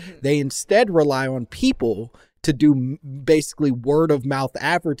 right? Mm-hmm. They instead rely on people to do basically word of mouth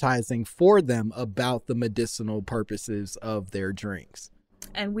advertising for them about the medicinal purposes of their drinks.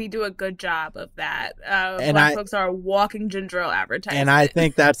 And we do a good job of that. Black folks are walking ginger ale advertising. And I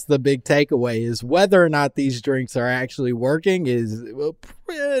think that's the big takeaway, is whether or not these drinks are actually working is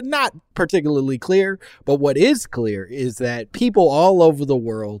not particularly clear. But what is clear is that people all over the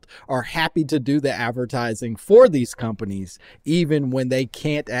world are happy to do the advertising for these companies, even when they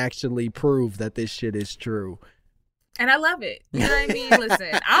can't actually prove that this shit is true. And I love it. You know what I mean?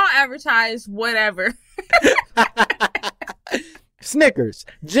 Listen, I'll advertise whatever. Snickers,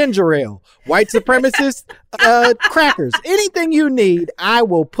 ginger ale, white supremacist, crackers, anything you need, I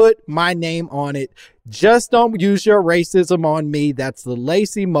will put my name on it. Just don't use your racism on me. That's the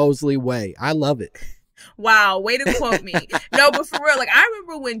Lacey Mosley way. I love it. Wow, way to quote me. No, but for real, like, I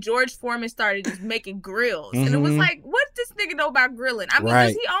remember when George Foreman started just making grills, and it was like, what does this nigga know about grilling? I mean,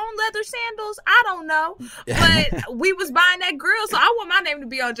 does he own leather sandals? I don't know, but we was buying that grill, so I want my name to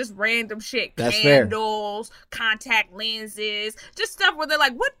be on just random shit. That's candles, fair. Contact lenses, just stuff where they're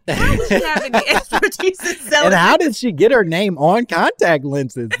like, what? How does she have any expertise in selling? And how did she get her name on contact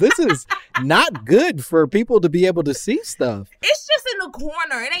lenses? This is not good for people to be able to see stuff. It's just in the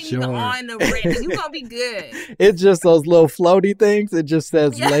corner. It ain't even on the red. You gonna be good. It's just those little floaty things. It just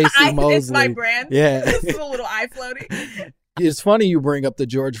says Lacey Mosley. It's my brand. Yeah. It's a little eye floaty. It's funny you bring up the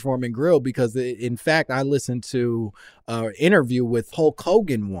George Foreman grill, because in fact, I listened to an interview with Hulk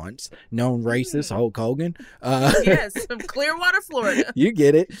Hogan once, known racist Hulk Hogan. Yes, from Clearwater, Florida. You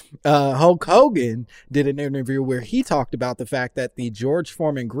get it. Hulk Hogan did an interview where he talked about the fact that the George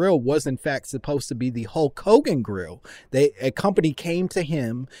Foreman grill was in fact supposed to be the Hulk Hogan grill. A company came to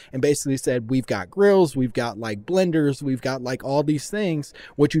him and basically said, we've got grills, we've got like blenders, we've got like all these things.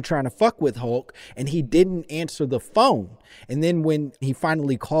 What you trying to fuck with, Hulk? And he didn't answer the phone. And then when he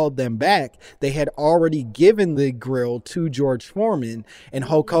finally called them back, they had already given the grill to George Foreman, and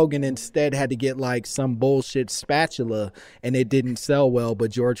Hulk Hogan instead had to get like some bullshit spatula, and it didn't sell well.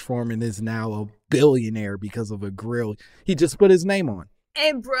 But George Foreman is now a billionaire because of a grill he just put his name on.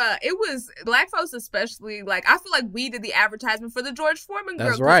 And bruh, it was black folks especially, like, I feel like we did the advertisement for the George Foreman grill.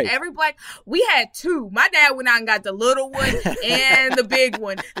 That's right. We had two. My dad went out and got the little one and the big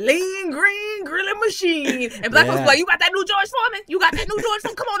one. Lean Green Grilling Machine. And black folks like, you got that new George Foreman? You got that new George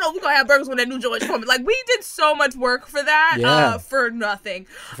Foreman? Come on over, we're gonna have burgers with that new George Foreman. Like, we did so much work for that for nothing.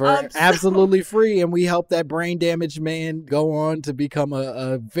 For absolutely free. And we helped that brain damaged man go on to become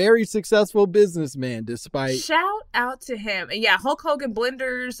a very successful businessman despite. Shout out to him. And yeah, Hulk Hogan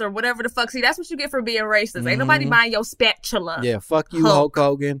blenders or whatever the fuck. See, that's what you get for being racist. Ain't nobody buying your spatula. Yeah, fuck you, Hulk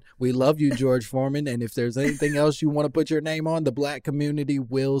Hogan. We love you, George Foreman. And if there's anything else you want to put your name on, the black community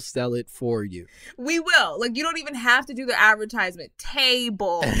will sell it for you. We will. Like, you don't even have to do the advertisement.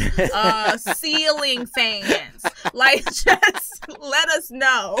 Table, ceiling fans. Like, just let us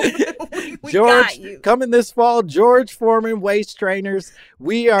know. we George, got you. Coming this fall, George Foreman waist trainers.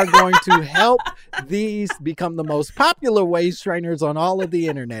 We are going to help these become the most popular waist trainers on all of the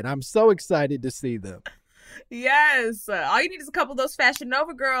internet. I'm so excited to see them. Yes. All you need is a couple of those Fashion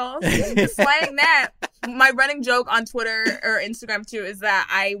Nova girls. Slang that. My running joke on Twitter or Instagram too is that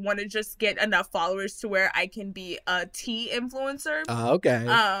I want to just get enough followers to where I can be a tea influencer. Okay.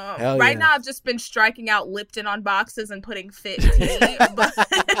 Right now I've just been striking out Lipton on boxes and putting fit tea.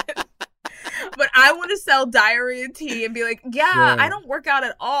 But I want to sell diarrhea tea and be like, I don't work out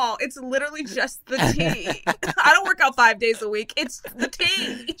at all. It's literally just the tea. I don't work out 5 days a week. It's the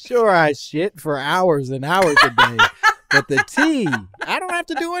tea. Sure, I shit for hours and hours a day. But the tea, I don't have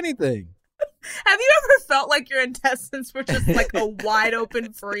to do anything. Have you ever felt like your intestines were just like a wide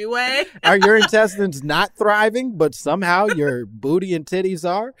open freeway? Are your intestines not thriving, but somehow your booty and titties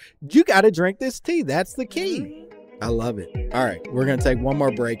are? You got to drink this tea. That's the key. I love it. All right, we're going to take one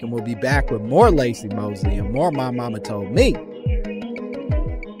more break and we'll be back with more Lacey Mosley and more My Mama Told Me.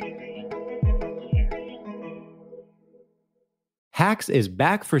 Hacks is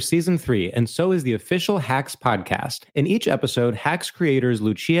back for season 3, and so is the official Hacks podcast. In each episode, Hacks creators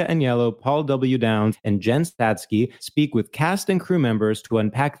Lucia Aniello, Paul W. Downs, and Jen Statsky speak with cast and crew members to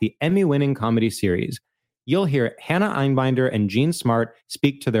unpack the Emmy-winning comedy series. You'll hear Hannah Einbinder and Jean Smart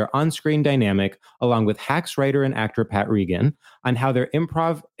speak to their on-screen dynamic, along with Hacks writer and actor Pat Regan, on how their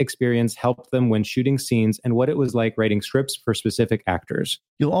improv experience helped them when shooting scenes and what it was like writing scripts for specific actors.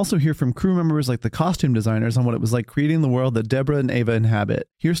 You'll also hear from crew members like the costume designers on what it was like creating the world that Deborah and Ava inhabit.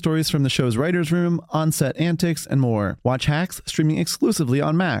 Hear stories from the show's writer's room, on-set antics, and more. Watch Hacks streaming exclusively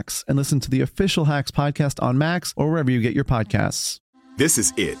on Max, and listen to the official Hacks podcast on Max or wherever you get your podcasts. This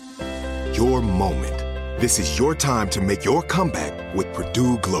is it. Your moment. This is your time to make your comeback with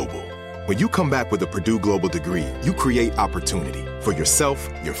Purdue Global. When you come back with a Purdue Global degree, you create opportunity for yourself,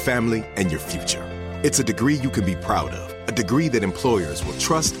 your family, and your future. It's a degree you can be proud of, a degree that employers will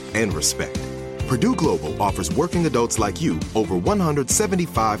trust and respect. Purdue Global offers working adults like you over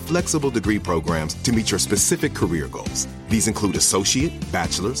 175 flexible degree programs to meet your specific career goals. These include associate,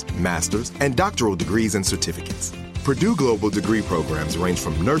 bachelor's, master's, and doctoral degrees and certificates. Purdue Global degree programs range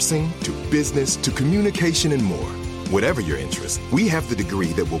from nursing to business to communication and more. Whatever your interest, we have the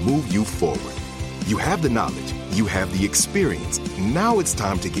degree that will move you forward. You have the knowledge, you have the experience. Now it's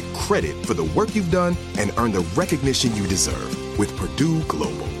time to get credit for the work you've done and earn the recognition you deserve with Purdue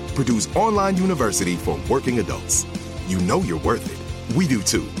Global, Purdue's online university for working adults. You know you're worth it. We do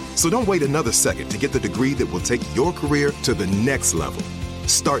too. So don't wait another second to get the degree that will take your career to the next level.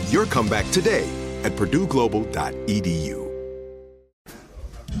 Start your comeback today at purdueglobal.edu.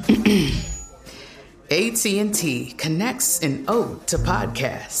 AT&T connects an ode to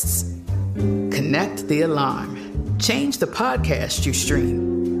podcasts. Connect the alarm. Change the podcast you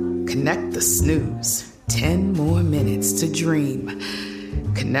stream. Connect the snooze. 10 more minutes to dream.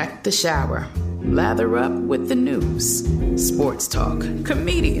 Connect the shower. Lather up with the news. Sports talk,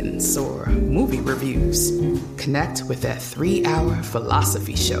 comedians, or movie reviews. Connect with that 3-hour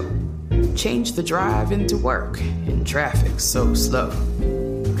philosophy show. Change the drive into work in traffic so slow.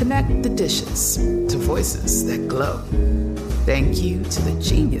 Connect the dishes to voices that glow. Thank you to the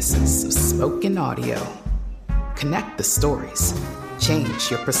geniuses of spoken audio. Connect the stories. Change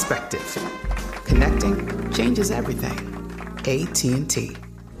your perspective. Connecting changes everything. AT&T.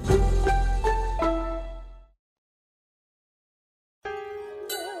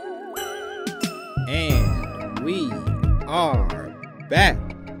 And we are back.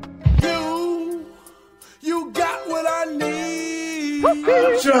 You got what I need.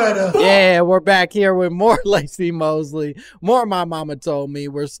 Yeah, we're back here with more Lacey Mosley, more My Mama Told Me.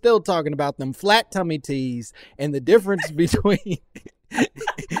 We're still talking about them flat tummy teas and the difference between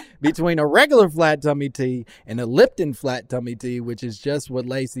a regular flat tummy tea and a Lipton flat tummy tea, which is just what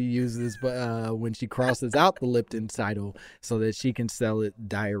Lacey uses when she crosses out the Lipton title so that she can sell it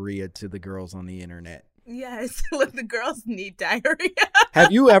diarrhea to the girls on the internet. Yes, look, the girls need diarrhea.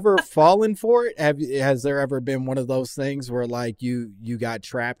 Have you ever fallen for it? Has there ever been one of those things where like you got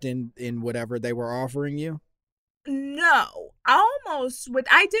trapped in whatever they were offering you? No,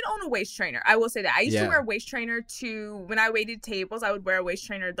 I did own a waist trainer. I will say that. I used to wear a waist trainer when I waited tables, I would wear a waist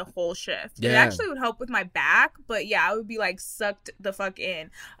trainer the whole shift. Yeah. It actually would help with my back, but yeah, I would be like sucked the fuck in.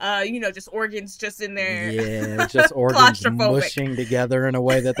 Just organs just in there. Yeah, just organs mushing together in a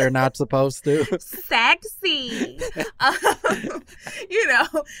way that they're not supposed to. Sexy.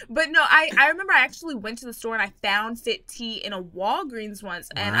 But no, I remember I actually went to the store and I found Fit Tea in a Walgreens once,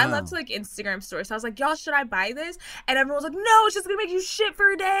 and I love to like Instagram stories. So I was like, y'all, should I buy this? And everyone was like, no, it's just gonna make you shit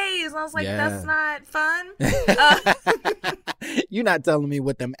for days. And I was like, that's not fun. You're not telling me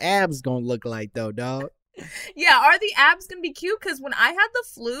what them abs gonna look like though, dog. Yeah, are the abs gonna be cute? Because when I had the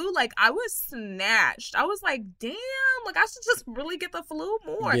flu, like, I was snatched. I was like, damn, like, I should just really get the flu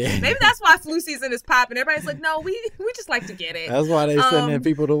more. Yeah. Maybe that's why flu season is popping. Everybody's like, no, we just like to get it. That's why they sending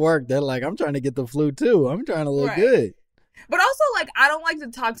people to work. They're like, I'm trying to get the flu too. I'm trying to look good. But also, like, I don't like to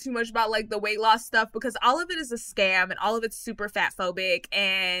talk too much about, like, the weight loss stuff because all of it is a scam and all of it's super fat phobic.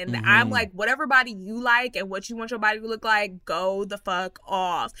 And I'm like, whatever body you like and what you want your body to look like, go the fuck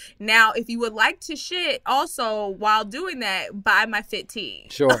off. Now, if you would like to shit also while doing that, buy my Fit Tea.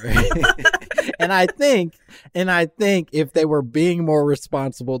 Sure. And I think if they were being more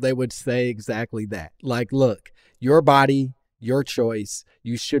responsible, they would say exactly that. Like, look, your body, your choice.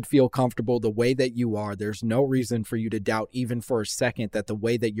 You should feel comfortable the way that you are. There's no reason for you to doubt even for a second that the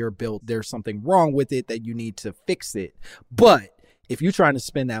way that you're built, there's something wrong with it, that you need to fix it. But if you're trying to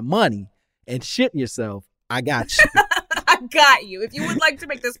spend that money and shit yourself, I got you. Got you. If you would like to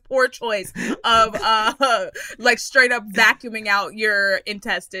make this poor choice of like straight up vacuuming out your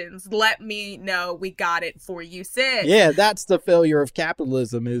intestines, let me know. We got it for you, sis. Yeah, that's the failure of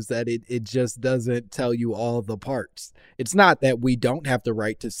capitalism, is that it just doesn't tell you all the parts. It's not that we don't have the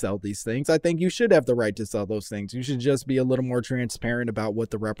right to sell these things. I think you should have the right to sell those things. You should just be a little more transparent about what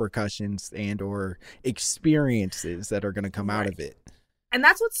the repercussions and or experiences that are going to come out of it. And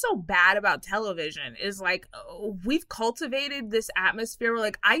that's what's so bad about television is, like, we've cultivated this atmosphere where,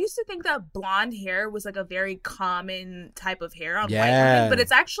 like, I used to think that blonde hair was, like, a very common type of hair on white women, but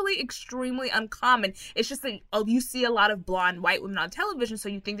it's actually extremely uncommon. It's just that you see a lot of blonde white women on television, so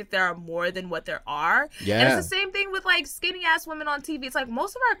you think that there are more than what there are. Yeah. And it's the same thing with, like, skinny-ass women on TV. It's like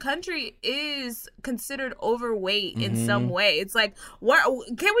most of our country is considered overweight in some way. It's like,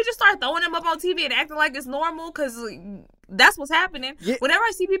 can't we just start throwing them up on TV and acting like it's normal? Because that's what's happening. Yeah. Whenever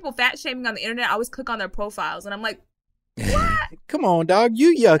I see people fat shaming on the internet, I always click on their profiles and I'm like, what? Come on, dog.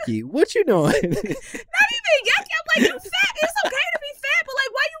 You yucky. What you doing? Not even yucky. I'm like, you fat. It's okay to be fat, but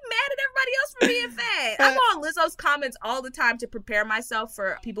like, why you mad at everybody else for being fat? I'm on Lizzo's comments all the time to prepare myself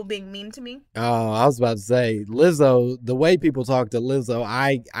for people being mean to me. Oh, I was about to say, Lizzo, the way people talk to Lizzo,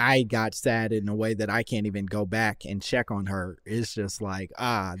 I got sad in a way that I can't even go back and check on her. It's just like,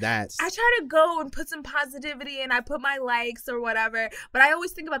 that's... I try to go and put some positivity and I put my likes or whatever, but I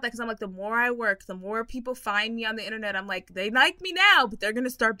always think about that because I'm like, the more I work, the more people find me on the internet. I'm like, they like me now, but they're going to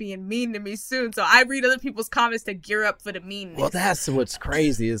start being mean to me soon. So I read other people's comments to gear up for the meanness. Well, that's what's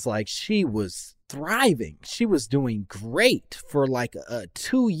crazy is, like, she was thriving. She was doing great for like a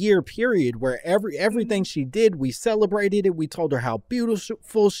 2-year period where everything she did, we celebrated it. We told her how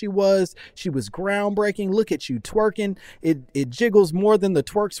beautiful she was. She was groundbreaking. Look at you twerking. It jiggles more than the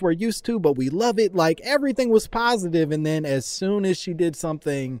twerks we're used to, but we love it. Like, everything was positive. And then as soon as she did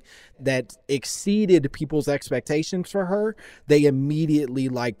something that exceeded people's expectations for her, they immediately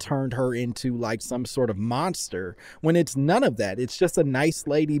like turned her into like some sort of monster, when it's none of that. It's just a nice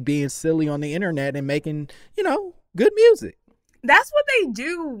lady being silly on the internet and making, good music. That's what they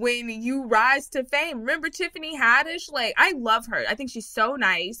do when you rise to fame. Remember Tiffany Haddish? Like, I love her. I think she's so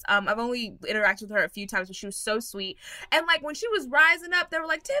nice. I've only interacted with her a few times, but she was so sweet. And like when she was rising up, they were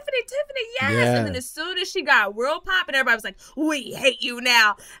like, Tiffany, yes. Yeah. And then as soon as she got world pop, and everybody was like, we hate you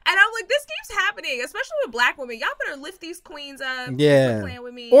now. And I'm like, this keeps happening, especially with Black women. Y'all better lift these queens up. Yeah. Playing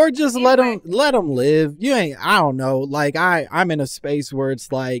with me. Or just anyway. let them live. I don't know. Like, I'm in a space where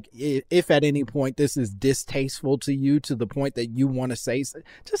it's like, if at any point this is distasteful to you to the point that you want to say,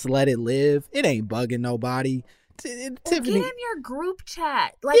 just let it live. It ain't bugging nobody. Tiffany, get in your group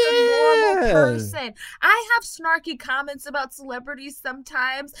chat like a normal person. I have snarky comments about celebrities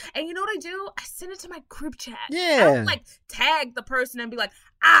sometimes, and you know what I do? I send it to my group chat. I don't like tag the person and be like,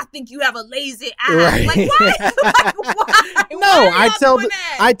 I think you have a lazy eye. Right. Like, why? Why? No,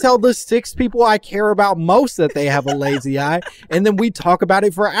 I tell the 6 people I care about most that they have a lazy eye, and then we talk about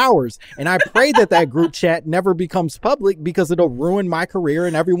it for hours. And I pray that group chat never becomes public because it'll ruin my career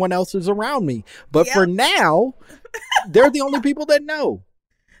and everyone else's around me. But for now, they're the only people that know.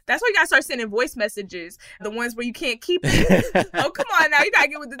 That's why you gotta start sending voice messages. The ones where you can't keep it. Oh, come on now. You gotta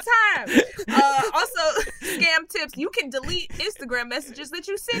get with the time. Also, scam tips. You can delete Instagram messages that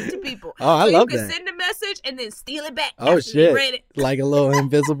you send to people. Oh, I love that. You can send a message and then steal it back. Oh, shit. You read it. Like a little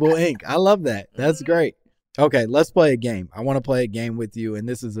invisible ink. I love that. That's great. Okay, let's play a game. I want to play a game with you, and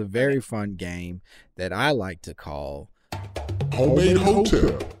this is a very fun game that I like to call Homemade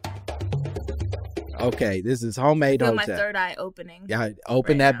Hotep. Okay, this is Homemade Hotep. My third eye opening. Yeah,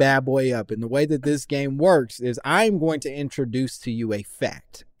 open that bad boy up. And the way that this game works is I'm going to introduce to you a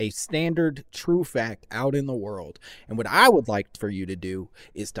fact, a standard true fact out in the world. And what I would like for you to do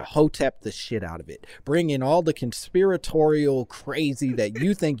is to Hotep the shit out of it. Bring in all the conspiratorial crazy that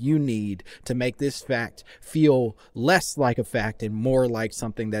you think you need to make this fact feel less like a fact and more like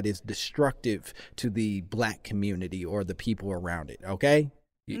something that is destructive to the black community or the people around it. Okay?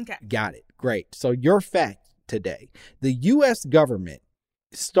 Okay. Got it. Great. So your fact today, the U.S. government,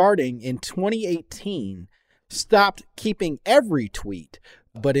 starting in 2018, stopped keeping every tweet,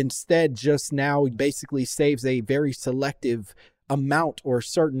 but instead just now basically saves a very selective amount or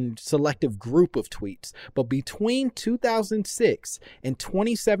certain selective group of tweets. But between 2006 and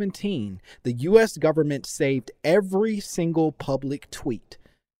 2017, the U.S. government saved every single public tweet.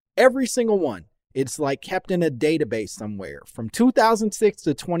 Every single one. It's like kept in a database somewhere from 2006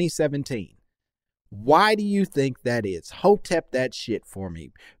 to 2017. Why do you think that is? Hotep that shit for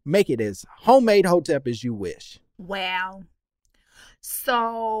me. Make it as homemade Hotep as you wish. Wow.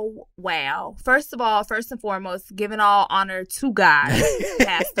 So, wow. First of all, first and foremost, giving all honor to God,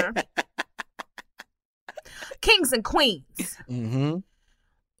 Pastor. Kings and queens. Mm-hmm.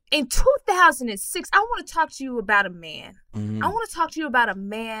 In 2006, I want to talk to you about a man. I want to talk to you about a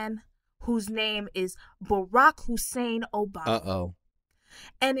man whose name is Barack Hussein Obama. Uh-oh.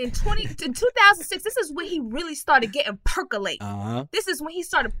 And in 2006, this is when he really started getting percolating. Uh-huh. This is when he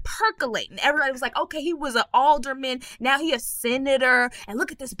started percolating. Everybody was like, okay, he was an alderman. Now he a senator. And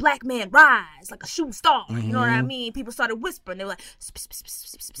look at this black man rise like a shooting star. Mm-hmm. You know what I mean? People started whispering. They were like,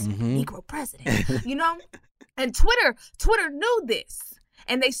 Negro president. You know? And Twitter knew this.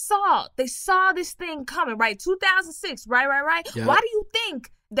 And they saw this thing coming, right? 2006, right? Yep. Why do you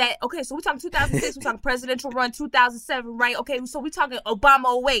think that, okay, so we're talking 2006, we're talking presidential run 2007, right? Okay, so we're talking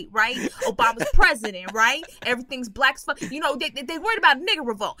Obama 08, right? Obama's president, right? Everything's black as fuck. You know, they worried about nigger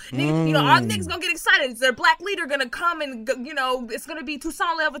revolt. Nigga, you know, all niggas gonna get excited. Is their black leader gonna come and, you know, it's gonna be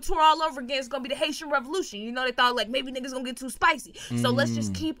Toussaint Louverture all over again. It's gonna be the Haitian Revolution. You know, they thought, like, maybe niggas gonna get too spicy. So let's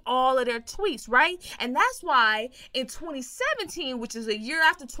just keep all of their tweets, right? And that's why in 2017, which is a year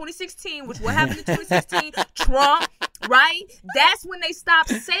after 2016, which what happened in 2016, Trump, right? That's when they stopped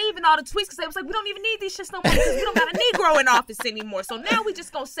saving all the tweets because they was like, we don't even need these shits no more because we don't got a Negro in office anymore. So now we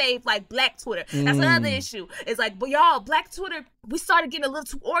just gonna save like black Twitter. That's another issue. It's like, but y'all, black Twitter, we started getting a little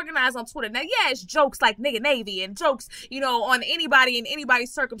too organized on Twitter. Now, yeah, it's jokes like nigga Navy and jokes, you know, on anybody in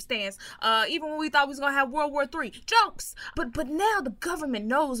anybody's circumstance. Even when we thought we was gonna have World War III, jokes. But now the government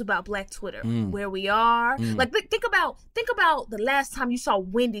knows about black Twitter, where we are. Like, think about the last time you saw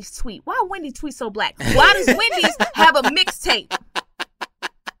Wendy's tweet. Why Wendy tweet so black? Why does Wendy's have a mixtape?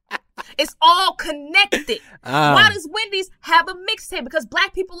 It's all connected. Why does Wendy's have a mixtape? Because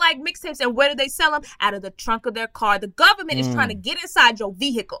black people like mixtapes. And where do they sell them? Out of the trunk of their car. The government is trying to get inside your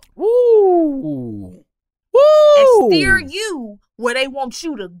vehicle. Woo! And steer you where they want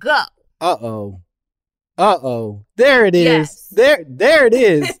you to go. Uh-oh. There it is. Yes. There it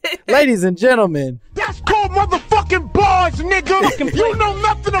is. Ladies and gentlemen. That's called motherfucking bars, nigga. You know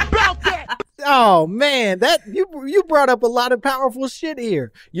nothing about that. Oh man, that you brought up a lot of powerful shit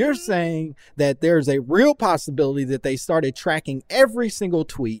here. You're saying that there's a real possibility that they started tracking every single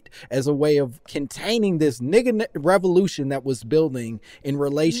tweet as a way of containing this nigga revolution that was building in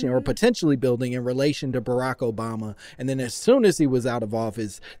relation or potentially building in relation to Barack Obama. And then as soon as he was out of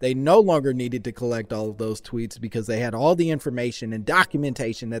office, they no longer needed to collect all of those tweets because they had all the information and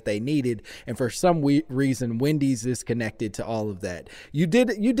documentation that they needed. And for some reason, Wendy's is connected to all of that. You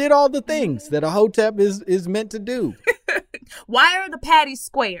did all the things that a Hotep is meant to do. Why are the patties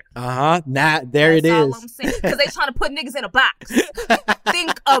square? Nah, there it is. That's all I'm saying. Because they trying to put niggas in a box.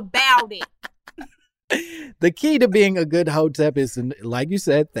 Think about it. The key to being a good Hotep is, like you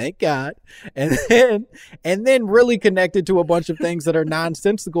said, thank God, and then really connected to a bunch of things that are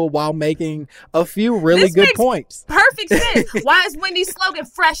nonsensical while making a few really good points. Perfect sense. Why is Wendy's slogan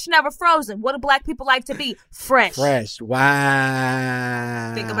 "Fresh, never frozen"? What do black people like to be? Fresh. Fresh.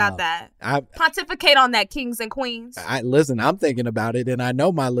 Wow. Think about that. Pontificate on that, kings and queens. Listen, I'm thinking about it, and I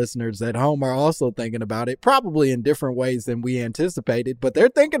know my listeners at home are also thinking about it, probably in different ways than we anticipated, but they're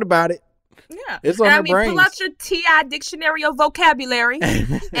thinking about it. Yeah. It's on their brains. Pull out your TI dictionary of vocabulary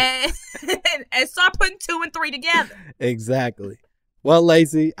and start putting 2 and 3 together. Exactly. Well,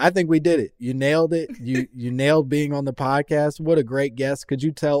 Lacey, I think we did it. You nailed it. You nailed being on the podcast. What a great guest. Could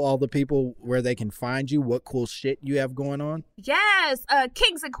you tell all the people where they can find you, what cool shit you have going on? Yes.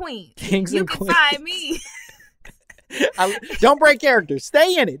 Kings and Queens. You can find me. Don't break character.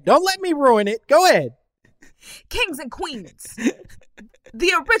 Stay in it. Don't let me ruin it. Go ahead. Kings and Queens.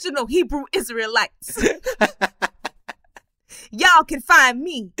 The original Hebrew Israelites. Y'all can find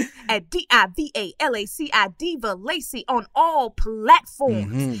me at DIVALACI Diva Lacey on all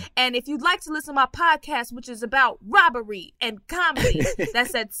platforms. Mm-hmm. And if you'd like to listen to my podcast, which is about robbery and comedy,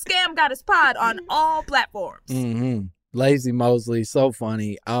 that's at Scam Goddess Pod on all platforms. Mm-hmm. Lacey Mosley, so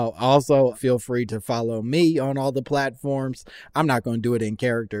funny. Also, feel free to follow me on all the platforms. I'm not going to do it in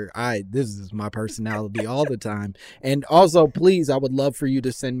character. This is my personality all the time. And also, please, I would love for you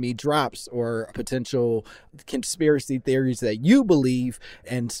to send me drops or potential conspiracy theories that you believe.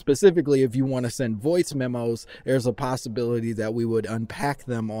 And specifically, if you want to send voice memos, there's a possibility that we would unpack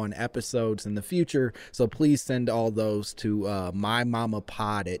them on episodes in the future. So please send all those to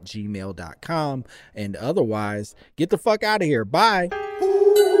mymamapod@gmail.com. And otherwise, get the fuck out of here. Bye. The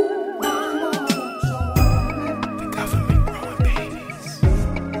government growing babies,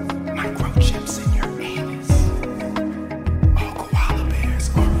 microchips in your anus. All koala bears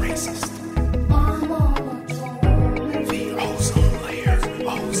are racist. The ozone layer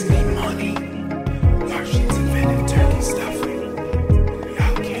owes me money. Martians invented turkey stuffing.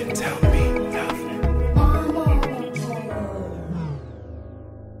 Y'all can't tell me nothing.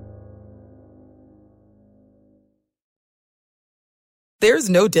 There's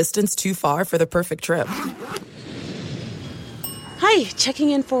no distance too far for the perfect trip. Hi, checking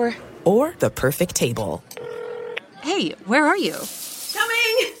in for... Or the perfect table. Hey, where are you?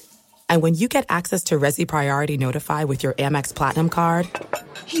 Coming! And when you get access to Resi Priority Notify with your Amex Platinum card...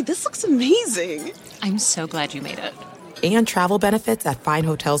 Hey, this looks amazing. I'm so glad you made it. And travel benefits at fine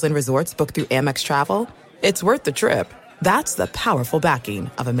hotels and resorts booked through Amex Travel, it's worth the trip. That's the powerful backing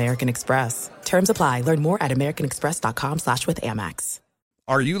of American Express. Terms apply. Learn more at americanexpress.com/withAmex.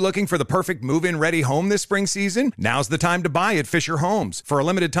 Are you looking for the perfect move-in ready home this spring season? Now's the time to buy at Fisher Homes. For a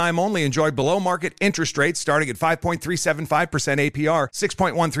limited time only, enjoy below-market interest rates starting at 5.375% APR,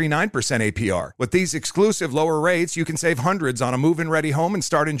 6.139% APR. With these exclusive lower rates, you can save hundreds on a move-in ready home and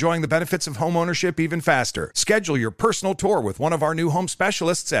start enjoying the benefits of homeownership even faster. Schedule your personal tour with one of our new home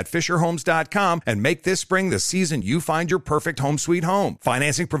specialists at FisherHomes.com and make this spring the season you find your perfect home sweet home.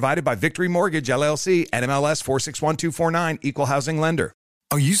 Financing provided by Victory Mortgage, LLC, NMLS 461249, Equal Housing Lender.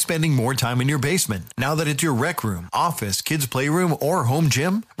 Are you spending more time in your basement now that it's your rec room, office, kids' playroom, or home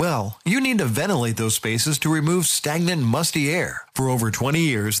gym? Well, you need to ventilate those spaces to remove stagnant, musty air. For over 20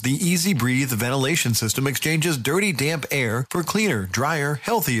 years, the Easy Breathe ventilation system exchanges dirty, damp air for cleaner, drier,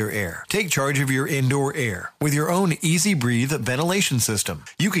 healthier air. Take charge of your indoor air with your own Easy Breathe ventilation system.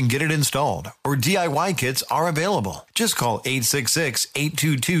 You can get it installed, or DIY kits are available. Just call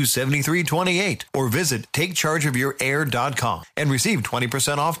 866-822-7328 or visit takechargeofyourair.com and receive 20%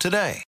 off today.